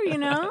there,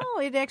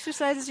 It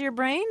exercises your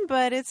brain,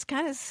 but it's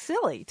kind of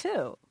silly,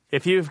 too.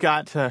 If you've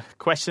got a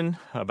question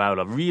about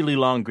a really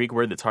long Greek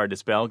word that's hard to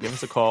spell, give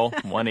us a call,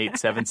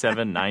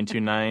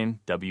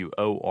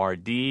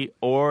 1-877-929-WORD,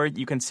 or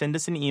you can send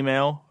us an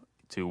email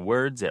to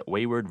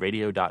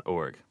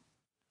words@waywardradio.org.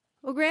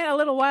 Well, Grant, a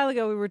little while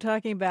ago we were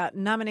talking about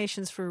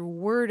nominations for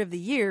Word of the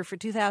Year for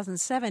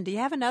 2007. Do you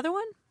have another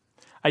one?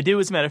 I do,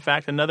 as a matter of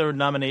fact. Another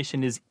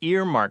nomination is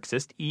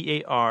Earmarxist,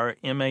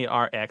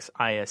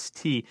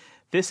 EARMARXIST.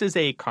 This is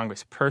a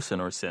congressperson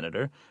or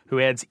senator who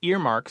adds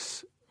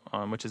earmarks,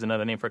 which is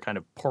another name for a kind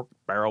of pork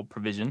barrel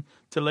provision,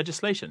 to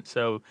legislation.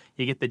 So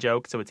you get the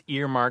joke. So it's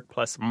earmark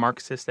plus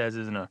Marxist, as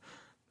is a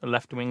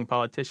left-wing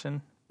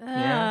politician.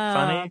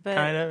 Funny,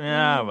 kind of.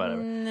 Yeah,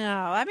 whatever. No,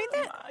 I mean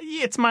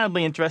it's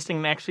mildly interesting,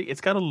 and actually,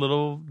 it's got a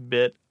little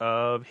bit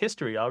of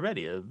history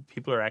already.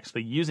 People are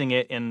actually using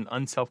it in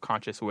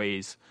unselfconscious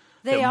ways.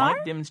 They are?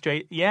 Might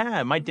demonstrate.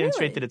 Yeah, it might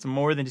demonstrate that it's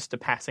more than just a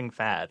passing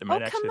fad. It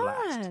might actually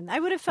last. I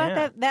would have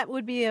thought that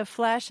would be a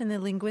flash in the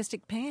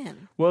linguistic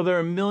pan. Well, there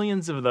are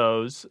millions of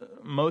those.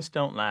 Most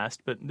don't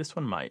last, but this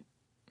one might.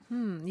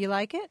 You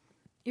like it?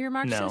 You're a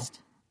Marxist?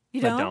 No.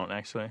 You don't? I don't,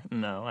 actually.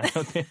 No, I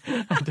don't.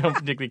 I don't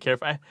particularly care.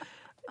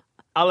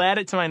 I'll add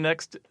it to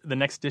the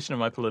next edition of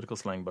my political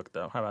slang book,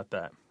 though. How about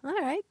that? All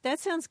right. That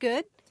sounds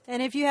good.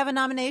 And if you have a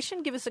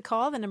nomination, give us a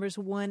call. The number is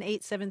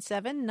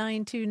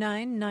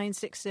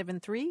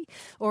 1-877-929-9673.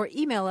 Or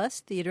email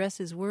us. The address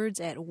is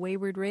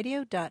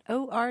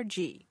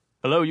words@waywardradio.org.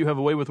 Hello, you have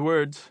a way with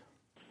words.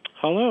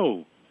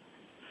 Hello.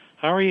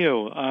 How are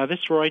you? This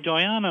is Roy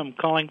Doyon. I'm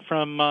calling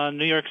from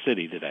New York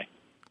City today.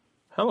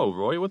 Hello,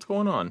 Roy. What's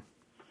going on?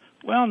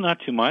 Well,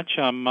 not too much.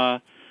 I'm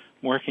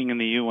working in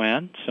the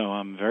UN, so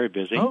I'm very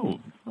busy. Oh,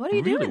 what are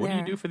you doing there? What do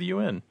you do for the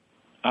UN?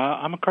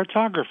 I'm a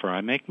cartographer.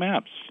 I make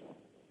maps.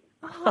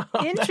 Oh,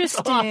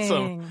 interesting. That's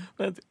awesome.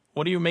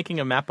 What are you making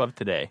a map of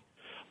today?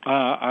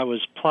 I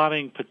was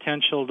plotting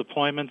potential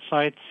deployment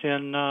sites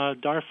in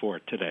Darfur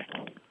today.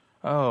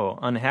 Oh,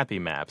 unhappy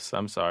maps.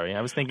 I'm sorry.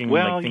 I was thinking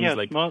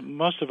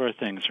most of our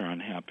things are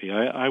unhappy.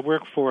 I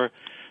work for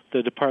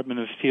the Department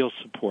of Field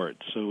Support,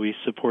 so we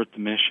support the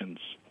missions.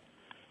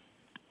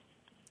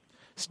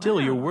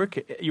 Still, your work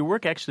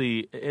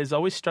actually is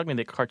always struck me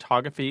that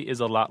cartography is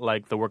a lot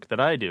like the work that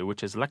I do,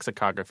 which is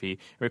lexicography. It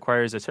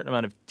requires a certain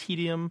amount of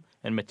tedium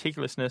and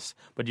meticulousness,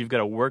 but you've got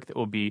a work that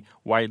will be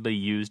widely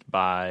used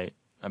by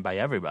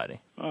everybody.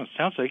 Oh, it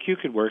sounds like you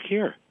could work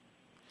here.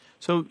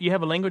 So you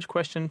have a language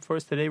question for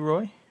us today,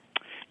 Roy?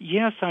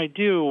 Yes, I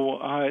do.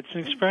 It's an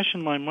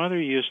expression my mother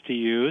used to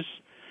use.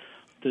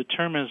 The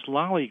term is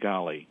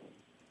lollygolly.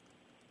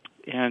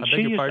 And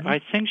I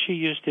think she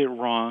used it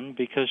wrong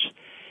because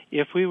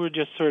if we were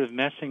just sort of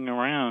messing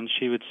around,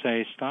 she would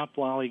say, stop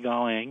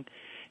lollygollying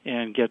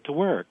and get to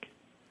work.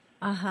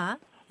 Uh-huh.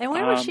 And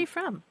where was she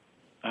from?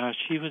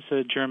 She was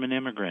a German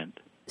immigrant.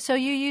 So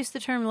you used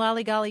the term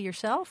lollygolly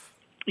yourself?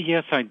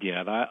 Yes, I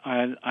did.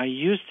 I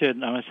used it,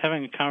 and I was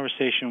having a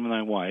conversation with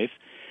my wife,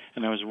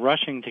 and I was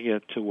rushing to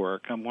get to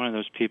work. I'm one of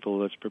those people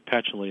that's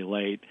perpetually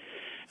late.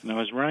 And I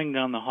was running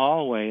down the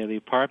hallway of the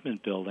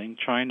apartment building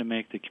trying to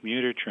make the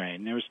commuter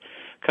train. There was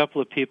a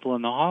couple of people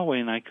in the hallway,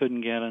 and I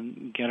couldn't get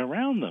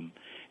around them.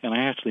 And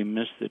I actually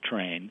missed the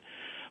train.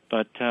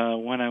 But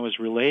when I was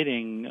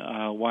relating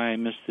why I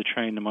missed the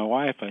train to my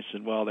wife, I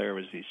said, well, there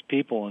was these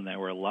people, and they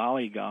were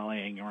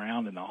lollygollying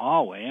around in the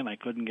hallway, and I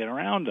couldn't get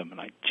around them, and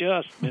I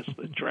just missed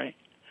the train.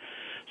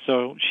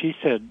 So she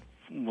said,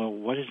 well,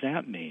 what does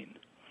that mean?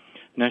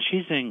 Now,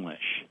 she's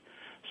English.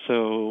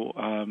 So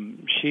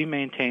she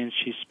maintains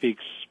she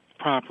speaks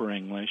proper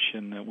English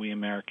and that we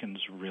Americans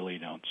really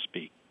don't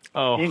speak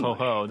Oh,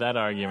 English. that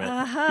argument.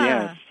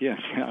 Yes,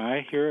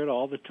 I hear it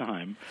all the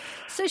time.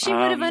 So she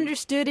would have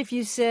understood if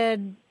you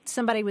said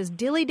somebody was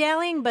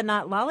dilly-dallying but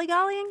not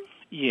lollygollying?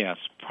 Yes,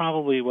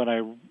 probably what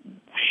I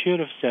should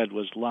have said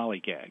was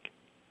lollygag.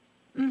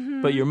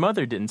 Mm-hmm. But your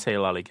mother didn't say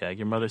lollygag.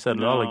 Your mother said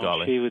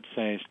lollygolly. She would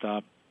say,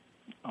 stop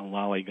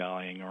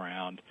lollygollying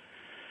around.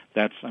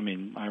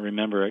 I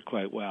remember it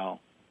quite well.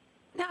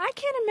 Now, I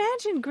can't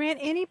imagine, Grant,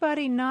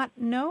 anybody not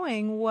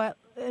knowing what,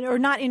 or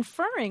not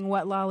inferring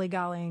what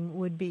lollygollying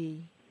would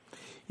be.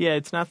 Yeah,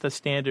 it's not the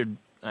standard.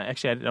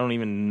 Actually, I don't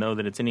even know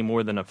that it's any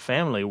more than a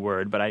family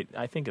word, but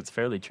I think it's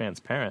fairly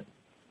transparent.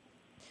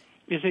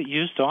 Is it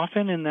used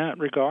often in that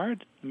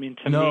regard? To mean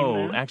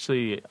that?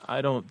 Actually,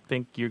 I don't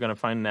think you're going to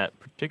find that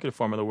particular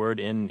form of the word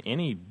in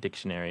any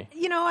dictionary.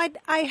 You know,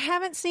 I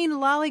haven't seen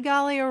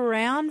lollygolly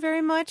around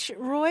very much,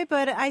 Roy,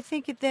 but I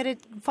think that it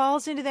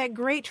falls into that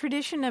great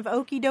tradition of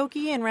okie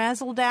dokie and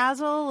razzle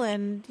dazzle,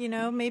 and,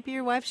 maybe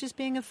your wife's just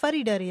being a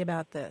fuddy-duddy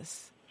about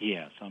this.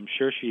 Yes, I'm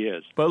sure she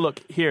is. But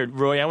look, here,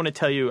 Roy, I want to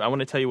tell you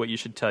what you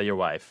should tell your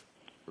wife.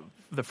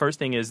 The first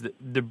thing is that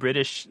the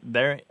British,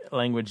 their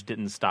language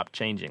didn't stop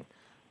changing.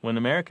 When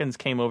Americans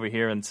came over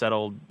here and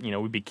settled,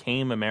 we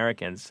became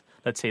Americans,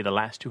 let's say the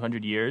last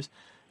 200 years,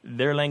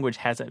 their language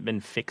hasn't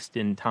been fixed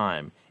in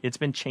time. It's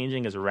been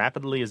changing as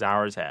rapidly as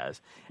ours has.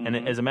 Mm-hmm.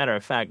 And as a matter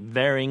of fact,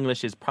 their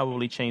English has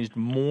probably changed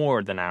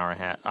more than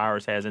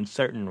ours has in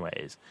certain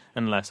ways,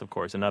 and less, of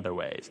course, in other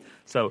ways.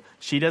 So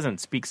she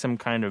doesn't speak some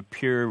kind of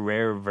pure,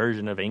 rare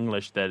version of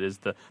English that is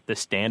the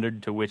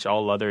standard to which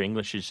all other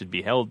Englishes should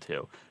be held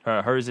to.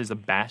 Hers is a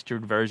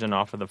bastard version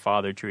off of the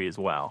father tree as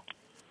well.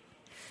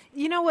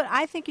 You know what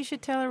I think you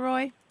should tell her,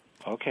 Roy?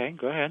 Okay,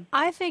 go ahead.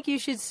 I think you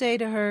should say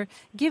to her,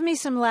 give me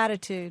some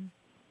latitude.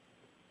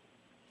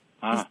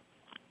 Don't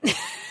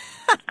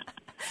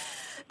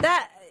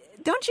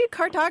you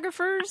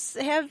cartographers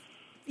have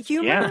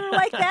humor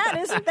like that?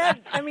 Isn't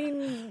that, I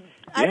don't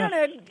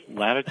know.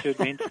 Latitude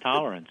means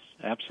tolerance.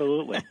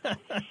 Absolutely.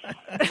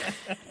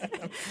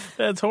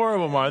 That's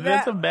horrible, Martha.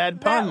 That's a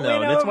bad pun,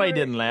 though. That's why he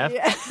didn't laugh.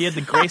 Yeah. He had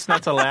the grace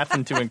not to laugh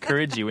and to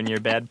encourage you in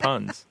your bad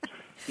puns.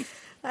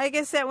 I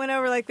guess that went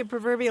over like the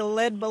proverbial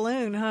lead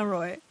balloon, huh,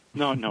 Roy?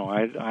 No,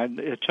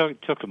 it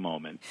took a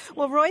moment.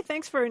 Well, Roy,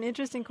 thanks for an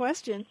interesting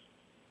question.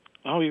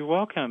 Oh, you're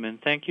welcome,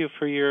 and thank you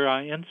for your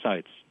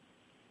insights.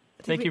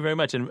 Thank you very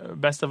much,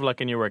 and best of luck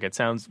in your work. It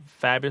sounds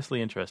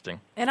fabulously interesting.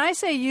 And I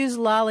say use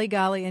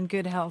lollygolly in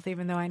good health,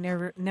 even though I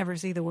never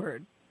see the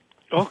word.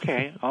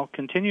 Okay, I'll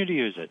continue to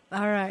use it.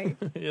 All right.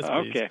 Yes,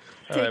 okay.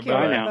 Take care.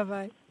 Bye now.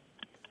 Bye-bye.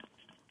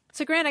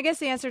 So, Grant, I guess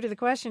the answer to the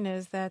question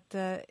is that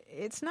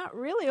it's not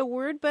really a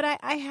word, but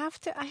I have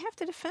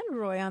to defend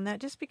Roy on that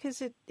just because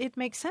it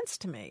makes sense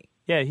to me.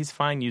 Yeah, he's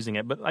fine using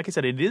it, but like I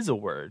said, it is a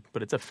word,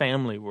 but it's a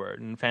family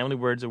word, and family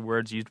words are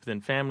words used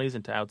within families,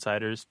 and to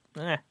outsiders,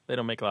 they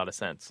don't make a lot of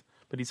sense.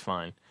 But he's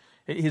fine.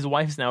 His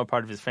wife is now a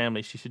part of his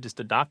family. She should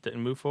just adopt it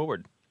and move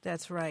forward.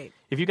 That's right.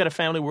 If you've got a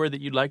family word that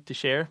you'd like to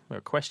share, or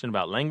a question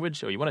about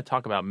language, or you want to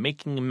talk about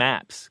making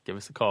maps, give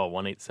us a call,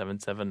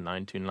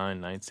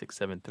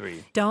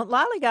 1-877-929-9673. Don't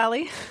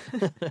lollygolly.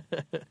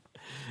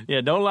 Yeah,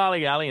 don't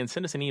lollygolly, and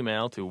send us an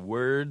email to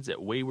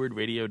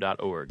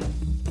words@waywardradio.org.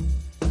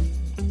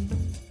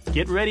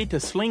 Get ready to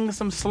sling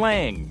some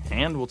slang,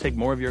 and we'll take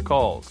more of your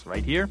calls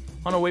right here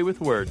on Away with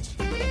Words.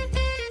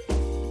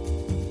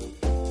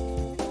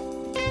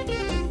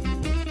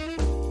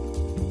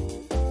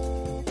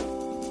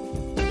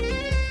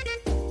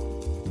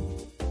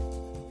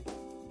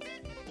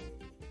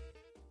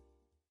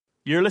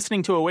 You're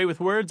listening to Away with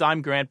Words.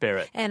 I'm Grant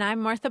Barrett. And I'm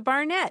Martha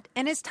Barnett.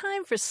 And it's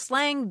time for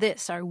Slang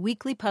This, our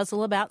weekly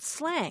puzzle about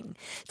slang.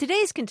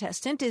 Today's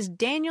contestant is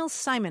Daniel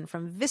Simon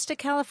from Vista,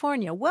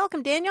 California.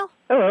 Welcome, Daniel.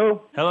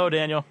 Hello. Hello,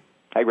 Daniel.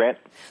 Hi, Grant.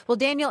 Well,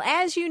 Daniel,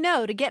 as you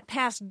know, to get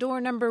past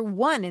door number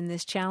 1 in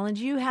this challenge,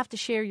 you have to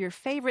share your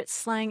favorite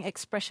slang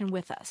expression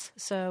with us.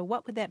 So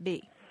what would that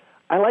be?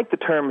 I like the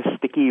term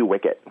sticky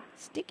wicket.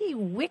 Sticky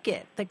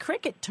wicket, the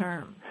cricket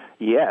term.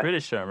 Yeah.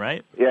 British term,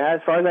 right? Yeah,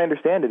 as far as I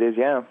understand it is,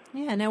 yeah.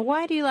 Yeah, now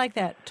why do you like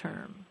that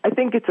term? I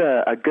think it's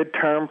a good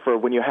term for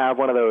when you have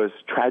one of those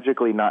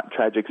tragically not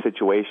tragic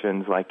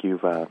situations, like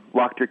you've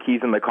locked your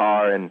keys in the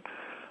car, and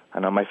I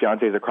know my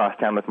fiance's across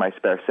town with my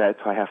spare set,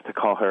 so I have to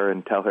call her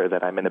and tell her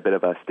that I'm in a bit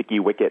of a sticky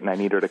wicket and I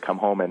need her to come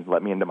home and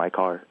let me into my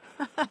car.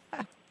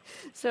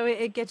 So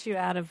it gets you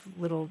out of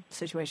little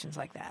situations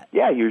like that?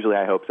 Yeah, usually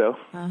I hope so.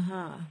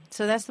 Uh-huh.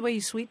 So that's the way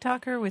you sweet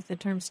talk her, with the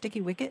term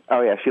sticky wicket?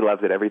 Oh, yeah, she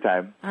loves it every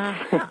time.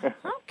 Uh-huh.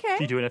 Okay.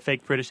 You doing a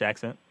fake British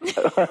accent?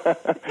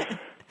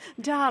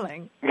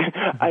 Darling.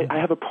 I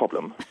have a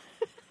problem.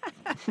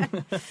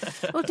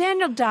 Well,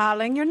 Daniel,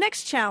 darling, your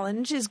next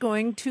challenge is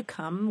going to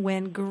come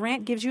when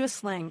Grant gives you a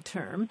slang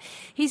term.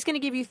 He's going to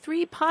give you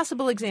 3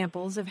 possible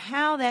examples of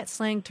how that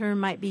slang term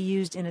might be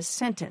used in a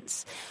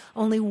sentence.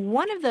 Only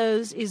one of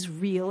those is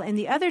real, and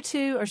the other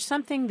 2 are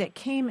something that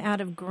came out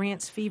of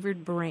Grant's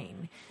fevered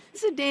brain.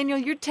 So, Daniel,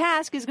 your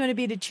task is going to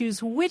be to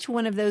choose which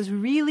one of those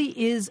really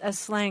is a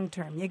slang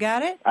term. You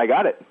got it? I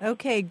got it.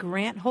 Okay,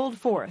 Grant, hold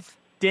forth.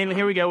 Daniel,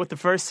 here we go with the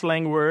first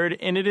slang word,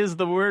 and it is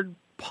the word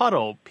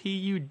puddle,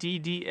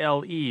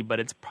 Puddle, but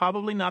it's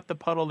probably not the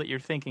puddle that you're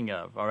thinking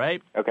of, all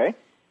right? Okay.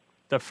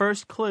 The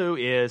first clue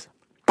is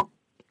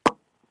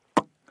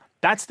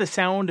that's the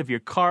sound of your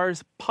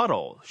car's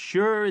puddle.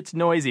 Sure, it's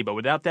noisy, but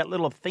without that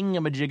little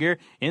thingamajigger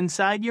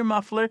inside your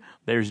muffler,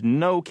 there's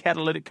no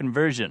catalytic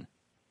conversion.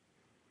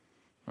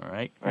 All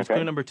right, here's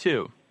clue number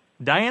 2.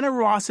 Diana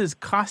Ross's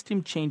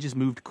costume changes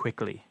moved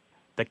quickly.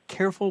 The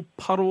careful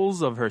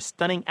puddles of her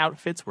stunning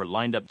outfits were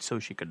lined up so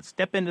she could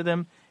step into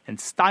them, and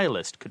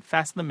stylists could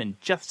fasten them in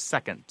just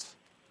seconds.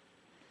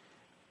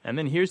 And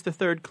then here's the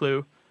third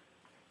clue.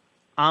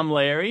 I'm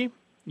Larry,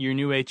 your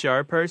new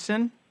HR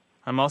person.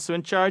 I'm also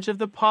in charge of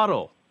the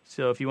puddle.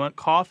 So if you want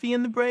coffee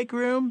in the break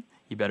room,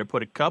 you better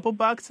put a couple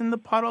bucks in the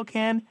puddle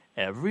can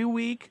every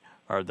week,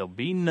 or there'll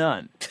be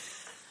none.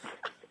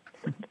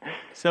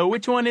 So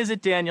which one is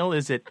it, Daniel?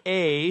 Is it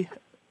A,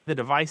 the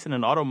device in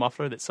an auto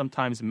muffler that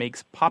sometimes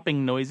makes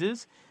popping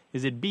noises?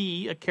 Is it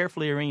B, a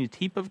carefully arranged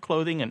heap of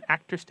clothing an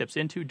actor steps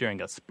into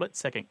during a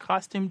split-second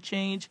costume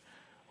change?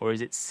 Or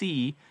is it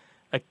C,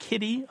 a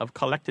kitty of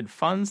collected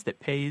funds that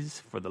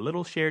pays for the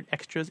little shared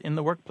extras in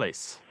the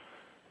workplace?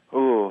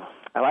 Ooh,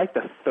 I like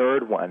the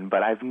third one,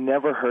 but I've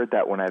never heard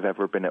that when I've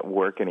ever been at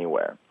work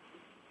anywhere.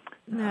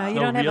 No, you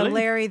don't have a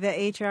Larry,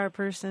 the HR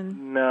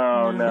person?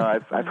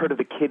 No. I've heard of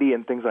the kitty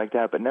and things like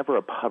that, but never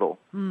a puddle.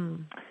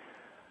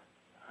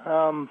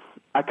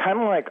 I kind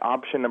of like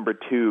option number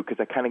 2 because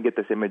I kind of get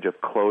this image of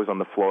clothes on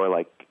the floor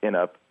like in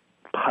a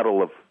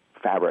puddle of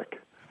fabric.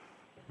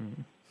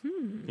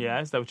 Yeah,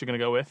 is that what you're going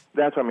to go with?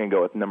 That's what I'm going to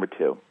go with, number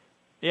 2.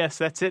 Yes,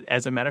 that's it.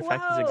 As a matter of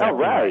fact, that's Whoa.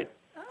 exactly right.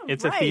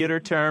 It's a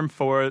theater term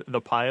for the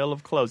pile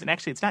of clothes. And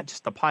actually, it's not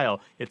just the pile.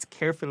 It's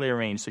carefully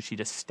arranged. So she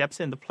just steps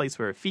in the place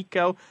where her feet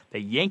go. They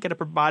yank it up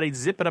her body,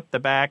 zip it up the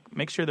back,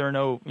 make sure there are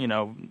no,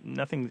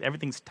 nothing,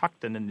 everything's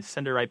tucked, and then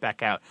send her right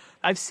back out.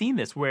 I've seen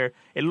this where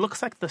it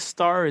looks like the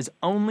star is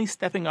only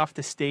stepping off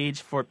the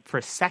stage for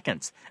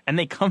seconds, and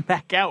they come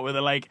back out with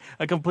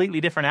a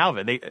completely different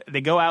outfit.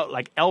 They go out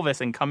like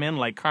Elvis and come in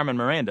like Carmen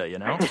Miranda,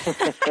 I'm going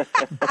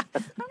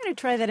to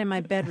try that in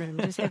my bedroom.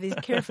 Just have these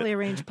carefully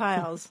arranged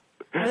piles.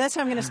 Well, that's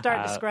how I'm going to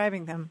start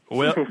describing them.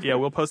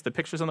 We'll post the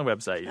pictures on the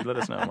website. Let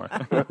us know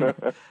more.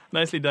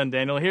 Nicely done,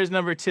 Daniel. Here's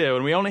number 2,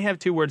 and we only have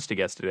 2 words to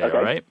guess today,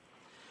 all right?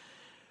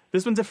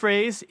 This one's a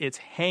phrase. It's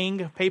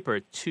hang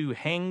paper, to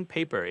hang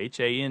paper,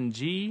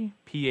 Hangpaper,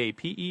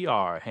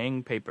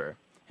 hang paper.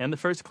 And the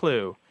first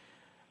clue.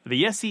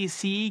 The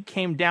SEC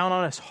came down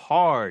on us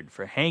hard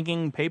for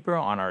hanging paper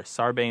on our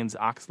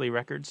Sarbanes-Oxley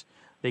records.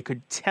 They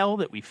could tell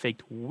that we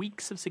faked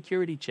weeks of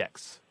security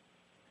checks.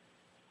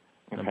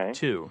 Number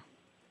 2.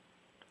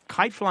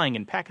 Kite flying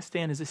in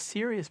Pakistan is a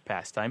serious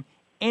pastime.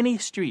 Any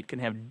street can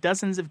have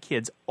dozens of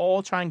kids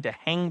all trying to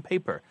hang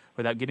paper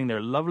without getting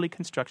their lovely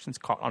constructions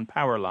caught on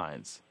power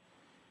lines.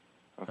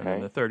 And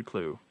then the third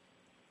clue.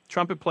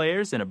 Trumpet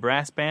players in a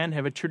brass band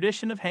have a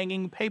tradition of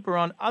hanging paper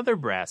on other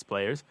brass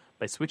players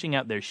by switching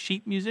out their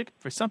sheet music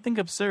for something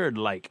absurd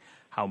like,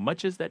 how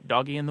much is that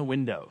doggy in the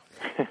window?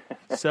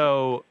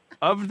 So,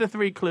 of the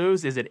 3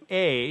 clues, is it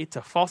A,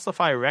 to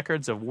falsify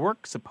records of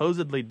work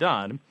supposedly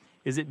done?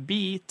 Is it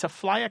B, to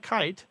fly a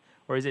kite?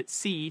 Or is it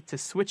C, to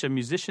switch a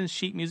musician's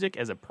sheet music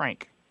as a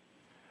prank?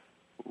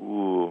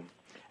 Ooh.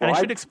 And I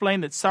should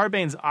explain that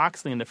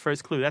Sarbanes-Oxley in the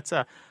first clue, that's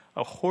a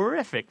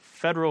horrific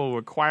federal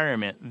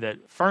requirement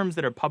that firms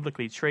that are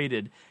publicly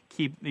traded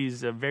keep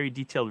these very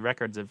detailed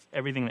records of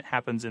everything that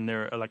happens in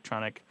their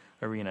electronic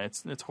arena.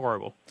 It's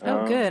horrible.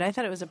 Oh, good. I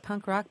thought it was a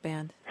punk rock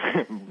band.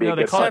 No,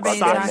 they call it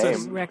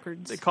Sarbanes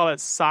records. They call it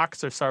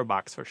SOX or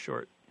Sarbox for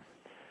short.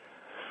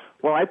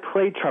 Well, I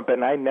played trumpet,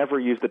 and I never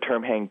used the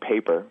term hang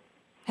paper.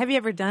 Have you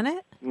ever done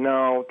it?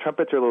 No,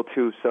 trumpets are a little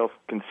too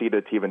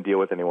self-conceited to even deal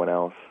with anyone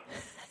else.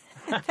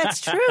 That's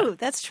true.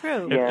 That's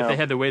true. If they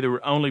had the way, there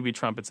would only be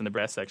trumpets in the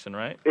brass section,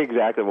 right?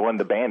 Exactly. Well, in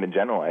the band in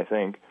general, I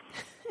think.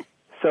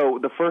 So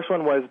the first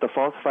one was the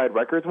falsified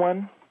records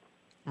one?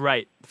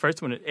 Right. The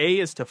first one, A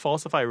is to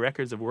falsify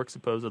records of work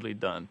supposedly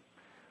done.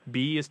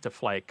 B is to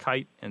fly a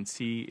kite, and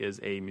C is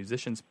a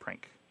musician's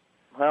prank.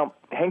 Well,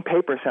 hang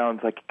paper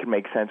sounds like it could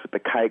make sense with the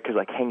kite because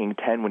like hanging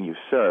 10 when you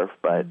surf,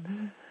 but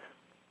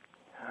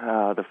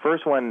the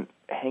first one,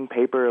 hang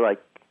paper, like,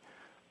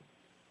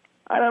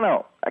 I don't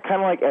know. I kind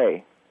of like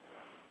A.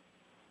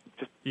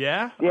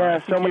 Yeah?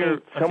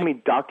 So many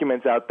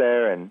documents out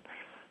there, and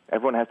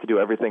everyone has to do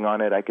everything on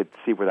it. I could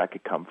see where that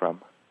could come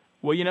from.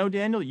 Well,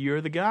 Daniel,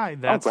 you're the guy.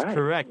 That's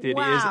correct. It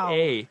is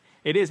A.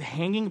 It is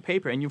hanging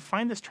paper, and you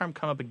find this term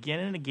come up again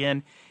and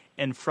again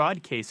in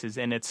fraud cases,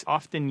 and it's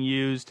often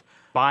used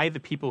by the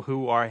people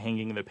who are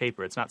hanging the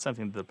paper. It's not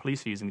something that the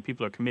police are using. The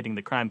people who are committing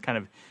the crime kind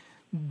of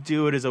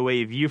do it as a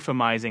way of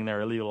euphemizing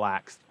their illegal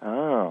acts.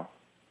 Oh.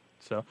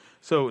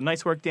 So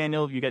nice work,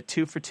 Daniel. You got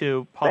 2 for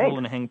 2. Puddle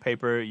and hang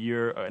paper.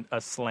 You're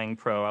a slang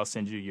pro. I'll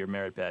send you your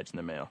merit badge in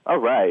the mail. All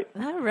right.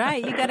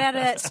 You got out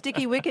of that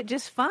sticky wicket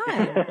just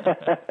fine.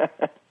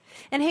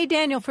 And hey,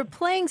 Daniel, for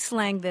playing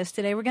Slang This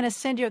today, we're going to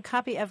send you a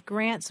copy of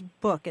Grant's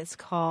book. It's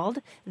called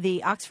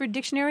The Oxford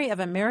Dictionary of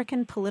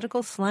American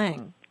Political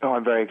Slang. Oh,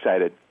 I'm very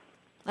excited.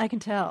 I can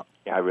tell.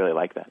 Yeah, I really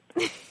like that.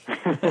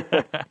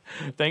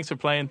 Thanks for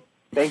playing.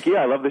 Thank you.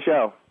 I love the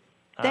show.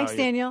 Thanks,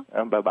 Daniel.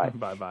 Bye-bye.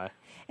 Bye-bye.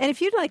 And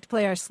if you'd like to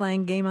play our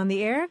slang game on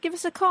the air, give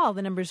us a call.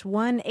 The number's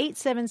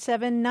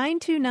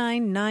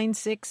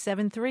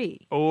 1-877-929-9673.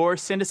 Or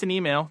send us an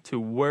email to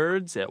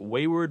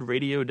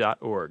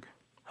words@waywardradio.org.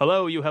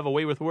 Hello, you have a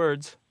way with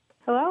words.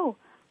 Hello,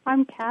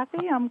 I'm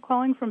Kathy. I'm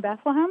calling from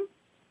Bethlehem.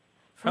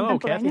 Hello,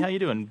 Kathy. How you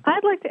doing?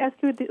 I'd like to ask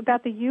you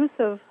about the use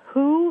of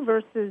who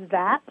versus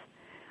that.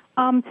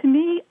 To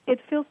me,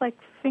 it feels like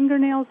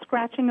fingernails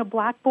scratching a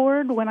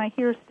blackboard when I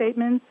hear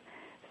statements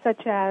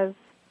such as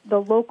the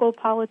local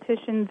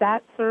politician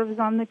that serves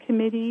on the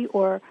committee,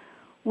 or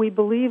we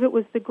believe it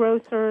was the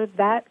grocer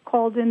that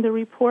called in the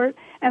report.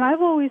 And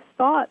I've always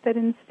thought that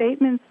in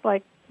statements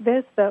like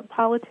this, the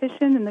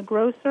politician and the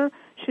grocer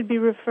should be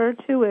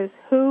referred to as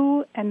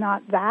who and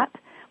not that.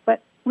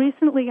 But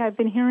recently I've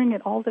been hearing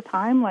it all the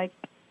time, like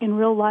in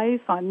real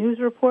life, on news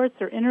reports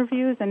or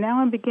interviews, and now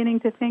I'm beginning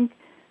to think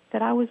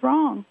that I was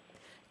wrong.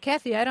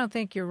 Kathy, I don't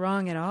think you're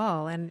wrong at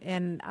all,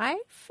 and I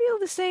feel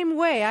the same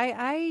way.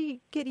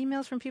 I get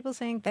emails from people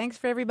saying, thanks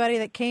for everybody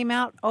that came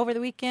out over the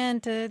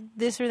weekend to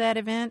this or that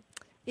event.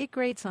 It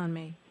grates on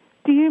me.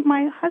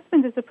 My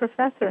husband is a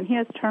professor, and he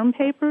has term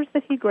papers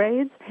that he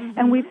grades,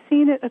 and we've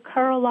seen it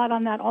occur a lot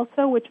on that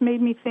also, which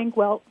made me think,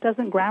 well,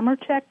 doesn't grammar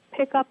check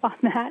pick up on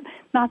that?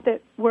 Not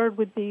that word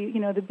would be,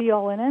 the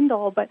be-all and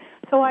end-all, but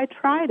so I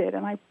tried it,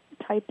 and I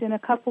typed in a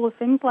couple of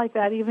things like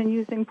that, even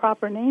using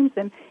proper names,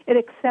 and it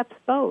accepts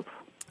both.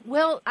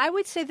 Well, I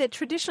would say that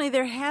traditionally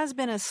there has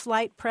been a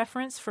slight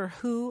preference for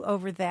who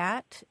over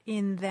that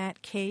in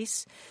that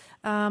case.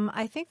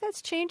 I think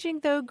that's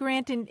changing, though,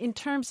 Grant, in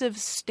terms of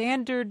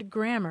standard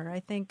grammar. I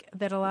think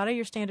that a lot of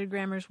your standard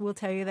grammars will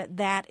tell you that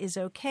that is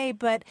okay.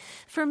 But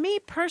for me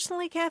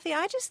personally, Kathy,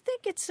 I just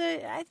think it's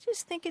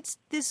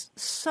this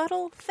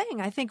subtle thing.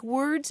 I think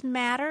words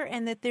matter,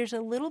 and that there's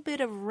a little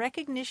bit of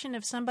recognition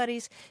of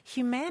somebody's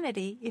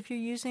humanity if you're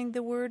using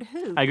the word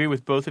who. I agree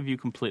with both of you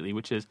completely,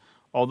 which is,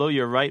 although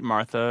you're right,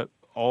 Martha,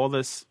 all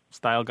this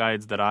style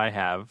guides that I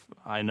have,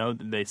 I know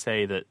that they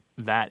say that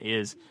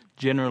is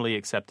generally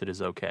accepted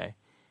as okay,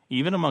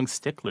 even among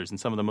sticklers and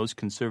some of the most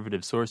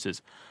conservative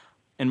sources.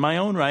 In my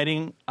own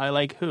writing, I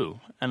like who,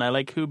 and I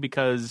like who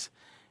because,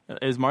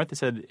 as Martha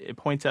said, it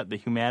points out the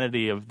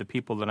humanity of the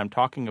people that I'm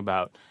talking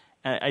about.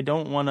 I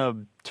don't want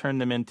to turn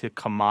them into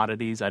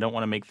commodities. I don't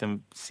want to make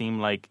them seem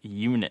like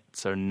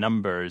units or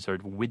numbers or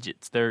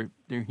widgets. They're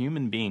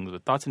human beings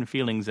with thoughts and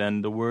feelings,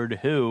 and the word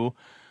who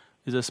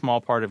is a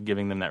small part of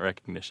giving them that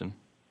recognition.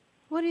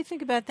 What do you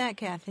think about that,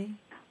 Kathy?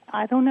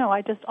 I don't know.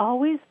 I just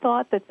always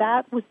thought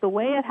that was the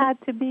way it had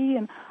to be,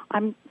 and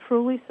I'm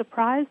truly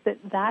surprised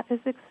that is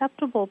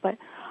acceptable, but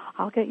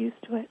I'll get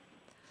used to it.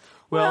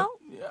 Well,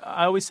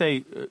 I always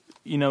say,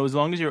 as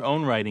long as your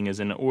own writing is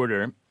in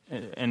order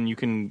and you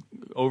can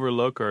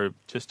overlook or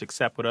just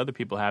accept what other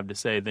people have to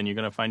say, then you're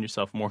going to find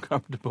yourself more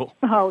comfortable.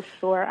 Oh,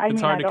 sure.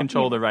 It's hard to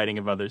control the writing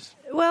of others.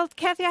 Well,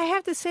 Kathy, I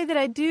have to say that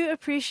I do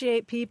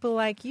appreciate people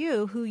like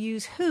you who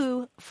use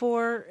who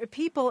for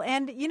people.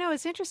 And,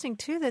 it's interesting,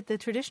 too, that the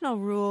traditional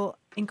rule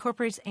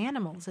incorporates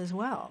animals as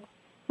well.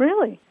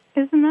 Really?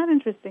 Isn't that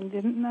interesting?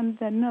 Didn't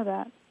know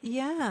that.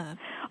 Yeah.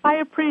 I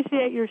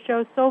appreciate your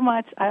show so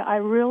much. I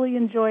really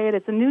enjoy it.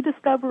 It's a new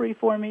discovery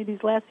for me,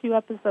 these last few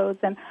episodes,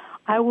 and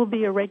I will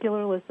be a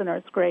regular listener.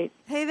 It's great.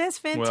 Hey, that's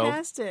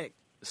fantastic.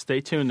 Well,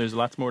 stay tuned. There's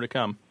lots more to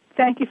come.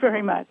 Thank you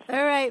very much.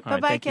 All right.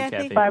 Bye-bye, thank you,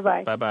 Kathy.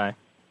 Bye-bye. Bye-bye.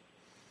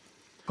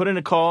 Put in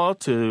a call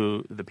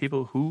to the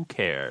people who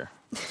care.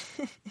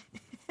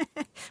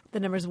 The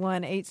number's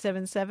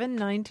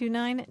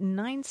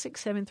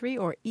 1-877-929-9673,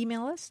 or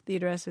email us. The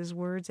address is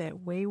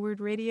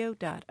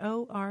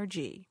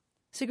words@waywardradio.org.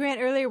 So,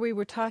 Grant, earlier we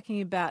were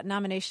talking about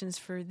nominations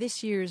for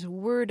this year's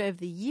Word of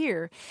the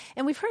Year,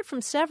 and we've heard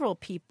from several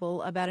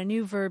people about a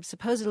new verb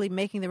supposedly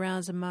making the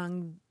rounds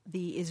among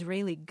the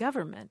Israeli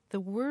government. The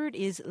word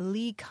is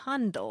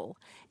likandol,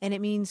 and it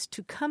means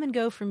to come and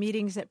go for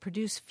meetings that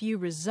produce few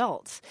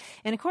results.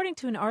 And according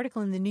to an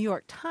article in the New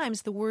York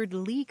Times, the word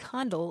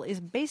likandol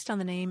is based on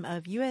the name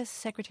of U.S.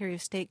 Secretary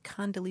of State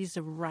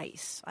Condoleezza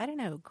Rice. I don't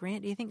know,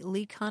 Grant, do you think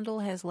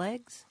likandol has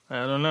legs?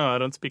 I don't know. I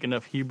don't speak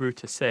enough Hebrew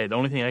to say. The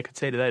only thing I could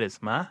say to that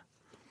is ma.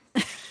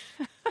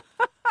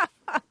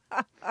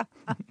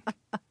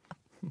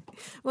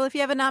 Well, if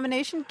you have a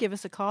nomination, give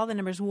us a call. The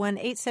number is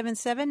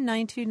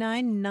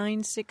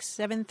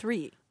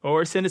 1-877-929-9673.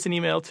 Or send us an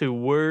email to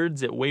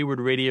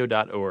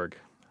words@waywardradio.org.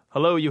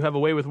 Hello, you have a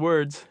way with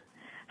words.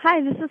 Hi,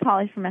 this is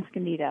Holly from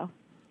Escondido.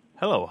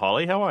 Hello,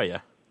 Holly. How are you?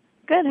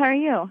 Good. How are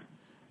you?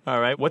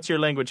 All right. What's your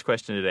language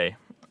question today?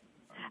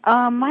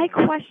 My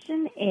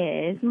question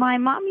is, my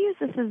mom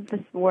uses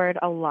this word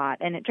a lot,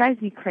 and it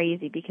drives me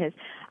crazy because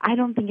I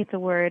don't think it's a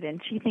word, and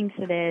she thinks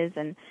it is,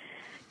 and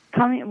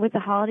with the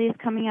holidays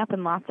coming up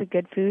and lots of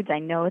good foods, I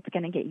know it's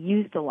going to get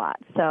used a lot.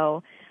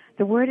 So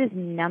the word is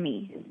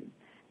nummy.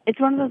 It's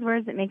one of those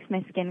words that makes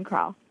my skin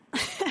crawl.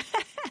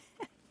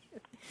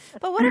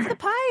 But what if the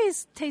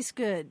pies taste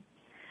good?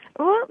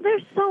 Well,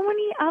 there's so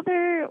many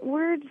other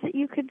words that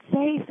you could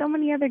say, so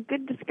many other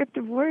good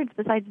descriptive words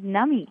besides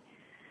nummy.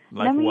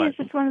 Like nummy what? is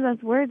just one of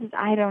those words.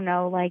 I don't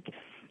know, like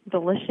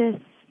delicious,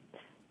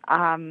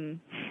 Scrumptious?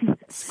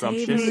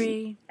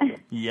 Savory.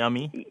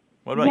 Yummy?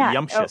 What about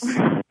yumptious?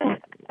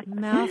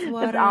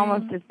 Mouthwatering. It's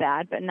almost as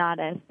bad, but not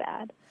as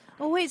bad.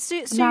 Oh, wait, so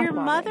Mouth your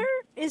watering. mother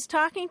is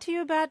talking to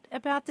you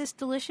about this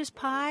delicious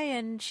pie,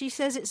 and she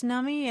says it's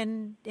nummy,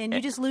 and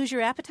you just lose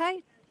your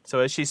appetite? So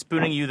as she's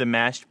spooning you the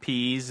mashed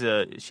peas,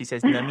 she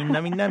says, nummy,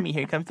 nummy, nummy,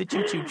 here comes the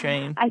choo-choo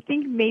train. I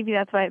think maybe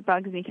that's why it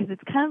bugs me, because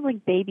it's kind of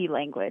like baby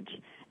language,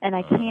 and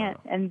I can't,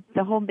 and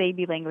the whole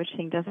baby language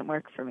thing doesn't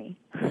work for me.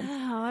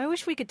 Oh, I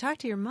wish we could talk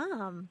to your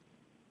mom.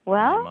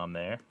 Well, Hey, Mom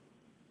there.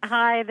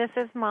 Hi, this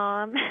is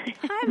Mom.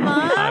 Hi,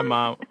 Mom. Hi,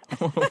 Mom.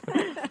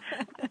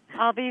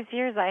 All these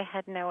years, I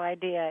had no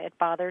idea it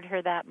bothered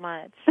her that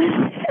much.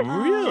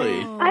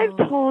 Really? Oh. I've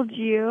told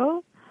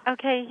you.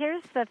 Okay,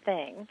 here's the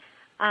thing.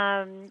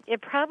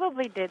 It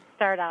probably did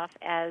start off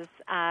as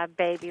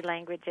baby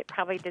language. It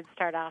probably did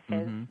start off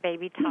as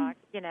baby talk,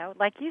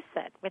 like you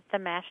said, with the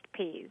mashed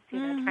peas,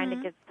 trying to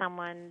get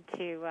someone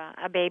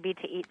a baby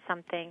to eat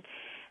something.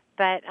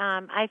 But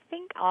I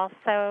think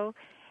also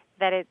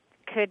that it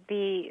could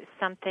be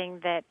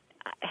something that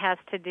has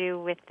to do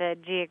with the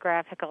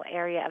geographical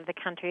area of the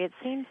country. It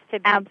seems to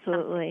be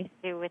Absolutely something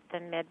to do with the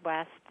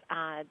Midwest,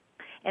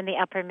 in the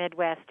upper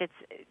Midwest. It's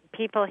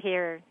people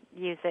here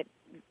use it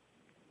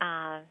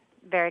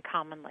very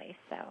commonly.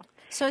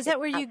 So is that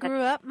where you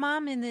grew up,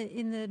 Mom, in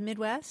the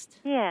Midwest?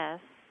 Yes.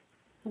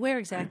 Where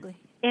exactly?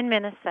 In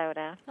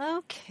Minnesota.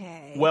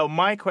 Okay. Well,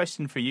 my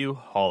question for you,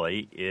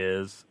 Holly,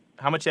 is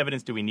how much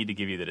evidence do we need to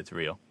give you that it's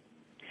real?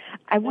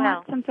 I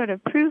want some sort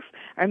of proof,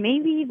 or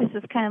maybe this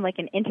is kind of like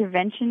an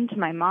intervention to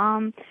my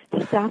mom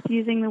to stop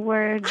using the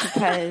word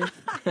because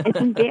it's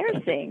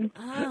embarrassing.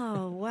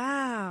 Oh,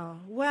 wow.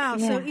 Wow.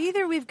 Yeah. So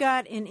either we've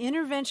got an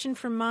intervention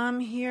from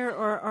Mom here,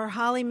 or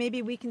Holly,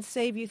 maybe we can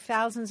save you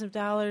thousands of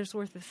dollars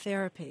worth of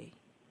therapy.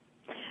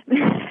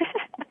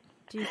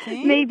 Do you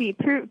think? Maybe.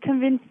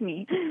 Convince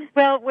me.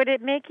 Well, would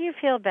it make you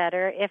feel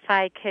better if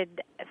I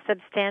could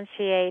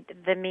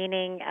substantiate the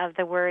meaning of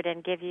the word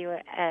and give you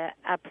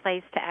a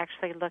place to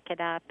actually look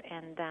it up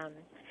and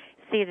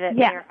see that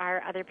there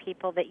are other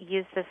people that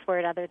use this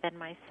word other than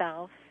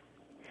myself?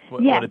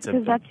 Yeah,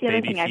 because that's the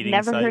other thing. I've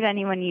never heard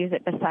anyone use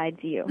it besides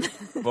you.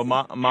 Well,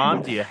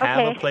 Mom, do you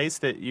have a place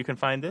that you can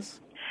find this?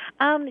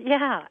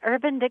 Yeah,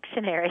 Urban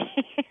Dictionary.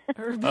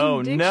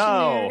 Oh,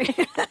 no.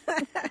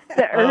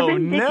 The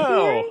Urban no.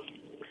 Dictionary?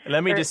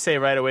 Let me just say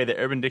right away that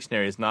Urban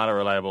Dictionary is not a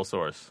reliable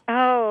source.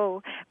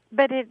 Oh,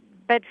 but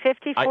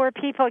 54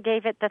 people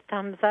gave it the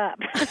thumbs up.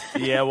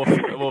 Yeah,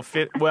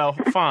 well,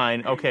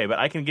 fine, okay, but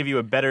I can give you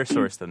a better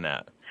source than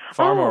that.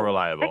 Far more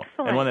reliable.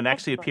 And one that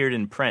actually appeared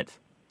in print.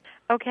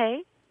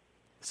 Okay.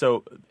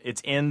 So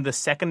it's in the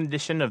second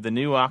edition of the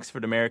New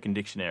Oxford American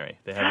Dictionary.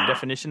 They have a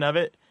definition of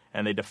it,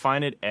 and they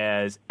define it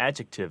as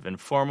adjective,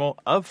 informal,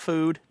 of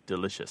food,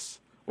 delicious.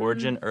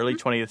 Origin, early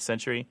 20th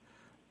century,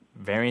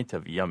 variant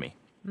of yummy.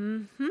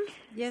 Mm-hmm.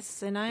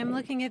 Yes, and I am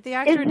looking at the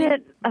Oxford. Is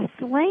it a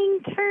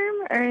slang term,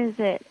 or is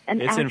it an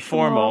It's actual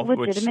informal,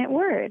 legitimate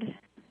word?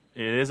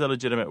 It is a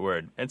legitimate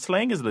word. And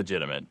slang is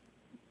legitimate.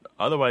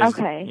 Otherwise,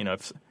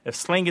 if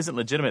slang isn't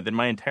legitimate, then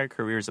my entire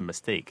career is a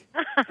mistake.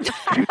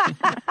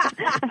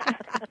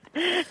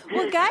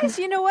 Well, guys,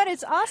 you know what?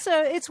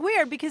 It's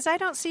weird because I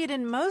don't see it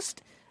in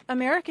most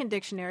American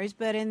dictionaries,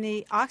 but in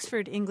the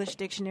Oxford English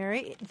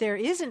Dictionary, there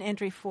is an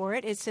entry for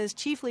it. It says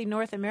chiefly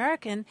North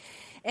American,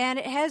 and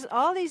it has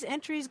all these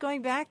entries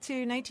going back to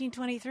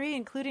 1923,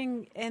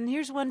 including, and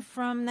here's one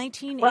from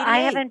 1988. Well, I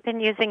haven't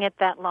been using it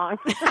that long.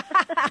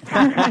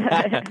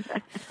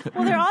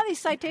 Well, there are all these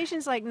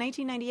citations like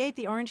 1998,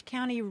 the Orange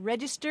County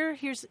Register.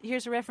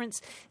 Here's a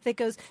reference that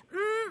goes,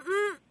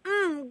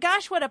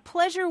 gosh, what a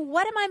pleasure.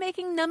 What am I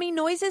making nummy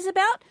noises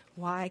about?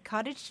 Why,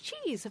 cottage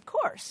cheese, of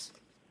course.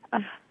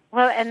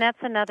 Well, and that's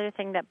another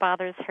thing that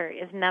bothers her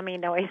is nummy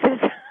noises.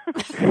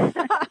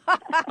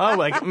 Oh,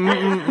 like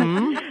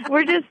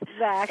We're just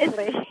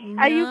exactly.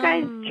 Are you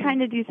guys trying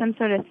to do some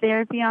sort of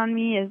therapy on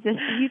me? Is this?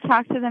 Did you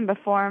talk to them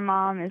before,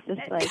 Mom? Is this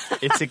like?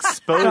 It's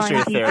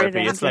exposure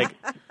therapy. It's like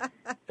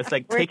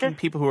taking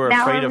people who are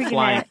afraid of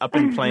flying up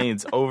in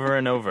planes over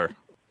and over.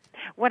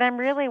 What I'm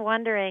really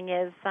wondering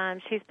is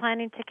she's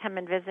planning to come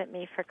and visit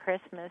me for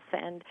Christmas,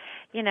 and,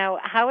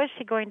 how is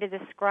she going to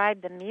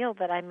describe the meal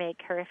that I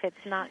make her if it's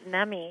not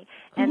nummy?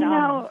 And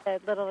the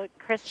little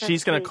Christmas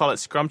She's going to call it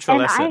And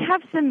scrumptiolescent. I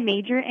have some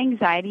major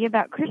anxiety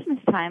about Christmas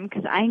time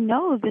because I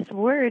know this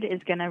word is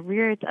going to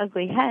rear its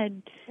ugly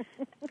head.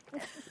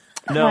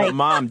 No,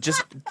 Mom,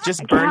 just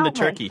burn the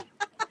turkey.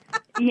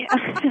 Yeah.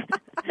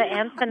 The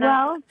aunts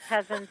and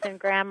cousins and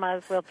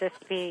grandmas will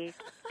just be...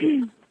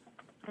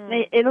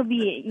 It'll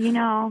be,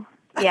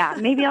 yeah,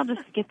 maybe I'll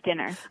just skip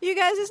dinner. You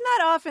guys, it's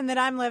not often that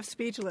I'm left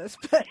speechless,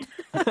 but...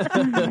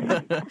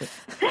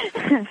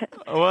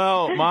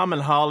 Well, Mom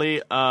and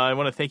Holly, I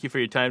want to thank you for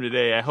your time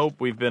today. I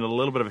hope we've been a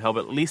little bit of help,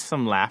 at least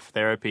some laugh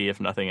therapy,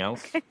 if nothing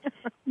else. At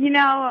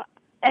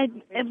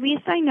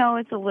least I know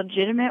it's a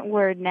legitimate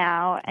word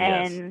now,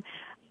 and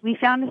we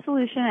found a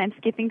solution. I'm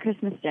skipping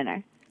Christmas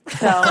dinner.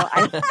 So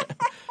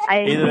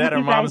I Either that or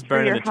thank you mom's guys for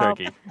burning your the help.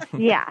 turkey.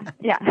 Yeah.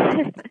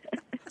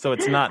 So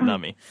it's not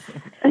nummy.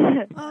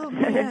 Oh,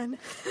 man.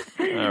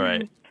 All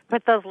right.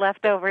 But those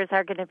leftovers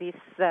are going to be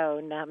so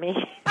nummy.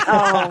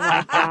 Oh,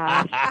 my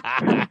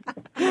gosh.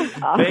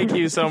 Thank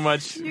you so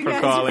much for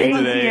guys calling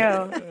Thank today. you.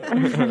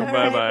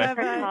 Bye-bye.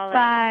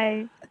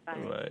 Bye.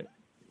 Bye.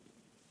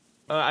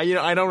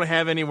 I don't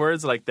have any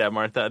words like that,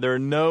 Martha. There are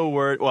no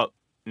words. Well,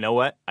 you know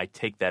what? I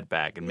take that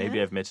back. And maybe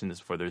I've mentioned this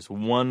before. There's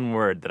one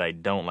word that I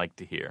don't like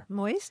to hear.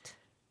 Moist?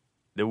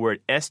 The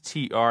word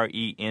strength,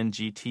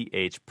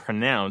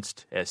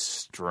 pronounced as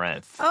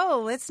strength.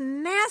 Oh, it's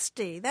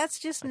nasty. That's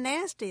just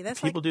nasty. That's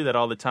People like do that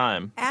all the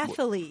time.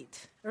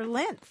 athlete or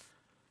length.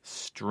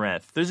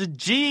 Strength. There's a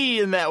G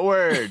in that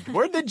word.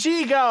 Where'd the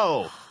G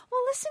go?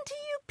 Well, listen to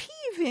you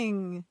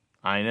peeving.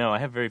 I know. I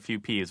have very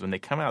few P's. When they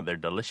come out, they're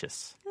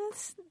delicious.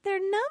 They're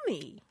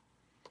nummy.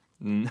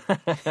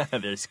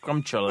 They're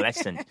scrumptious,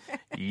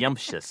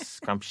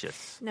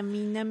 scrumptious.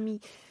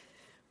 Nummy.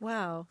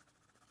 Wow.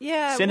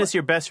 Yeah. Send us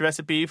your best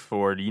recipe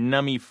for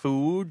nummy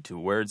food to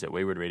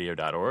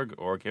words@waywardradio.org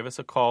or give us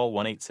a call,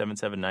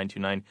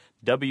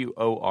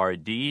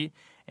 1-877-929-WORD,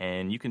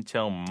 and you can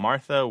tell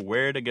Martha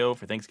where to go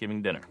for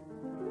Thanksgiving dinner.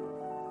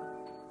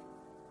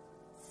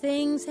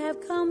 Things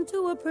have come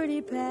to a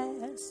pretty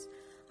pass.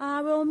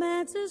 Our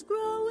romance is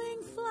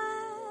growing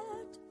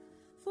flat.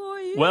 For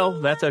you. Well,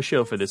 that's our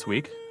show for this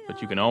week,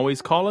 but you can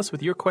always call us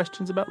with your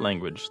questions about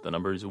language. The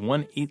number is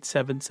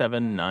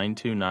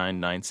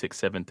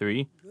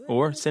 1-877-929-9673.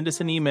 Or send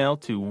us an email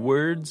to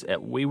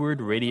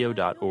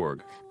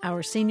words@waywardradio.org.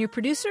 Our senior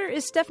producer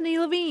is Stephanie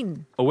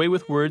Levine. Away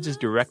with Words is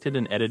directed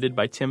and edited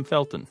by Tim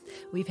Felton.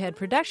 We've had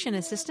production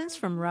assistance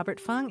from Robert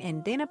Fung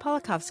and Dana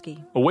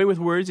Polikovsky. Away with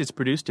Words is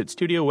produced at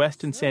Studio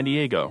West in San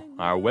Diego.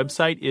 Our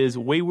website is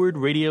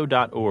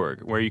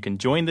waywardradio.org, where you can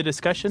join the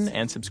discussion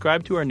and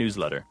subscribe to our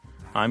newsletter.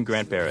 I'm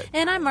Grant Barrett.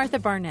 And I'm Martha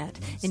Barnett,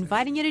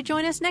 inviting you to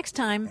join us next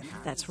time.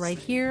 That's right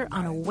here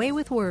on Away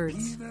with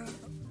Words.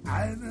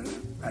 Either,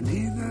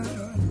 neither,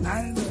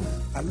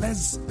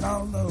 let's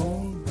call the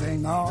whole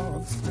thing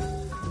off.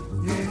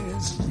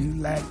 Yes, you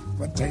like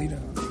potato,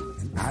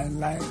 and I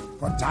like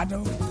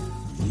potato.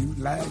 You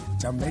like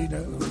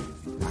tomato,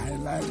 I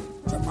like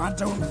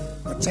tomato.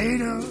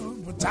 Potato,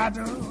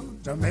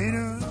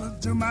 tomato.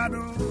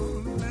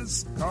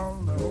 Let's call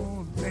the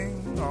whole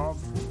thing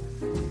off.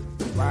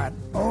 But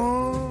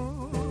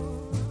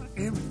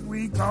if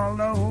we call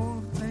the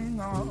whole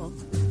thing off,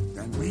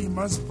 then we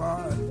must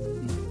part.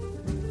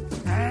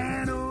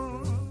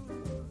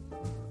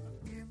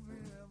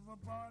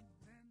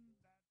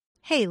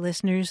 Hey,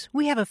 listeners,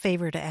 we have a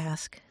favor to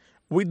ask.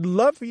 We'd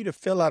love for you to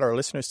fill out our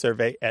listener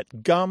survey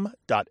at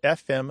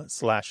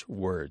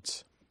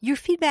gum.fm/words. Your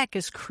feedback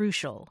is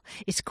crucial.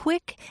 It's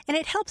quick, and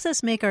it helps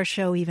us make our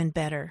show even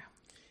better.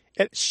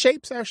 It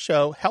shapes our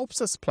show,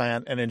 helps us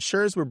plan, and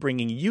ensures we're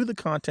bringing you the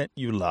content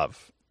you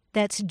love.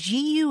 That's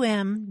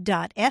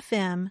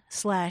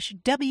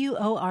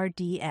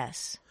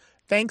gum.fm/WORDS.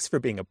 Thanks for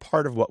being a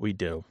part of what we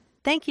do.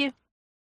 Thank you.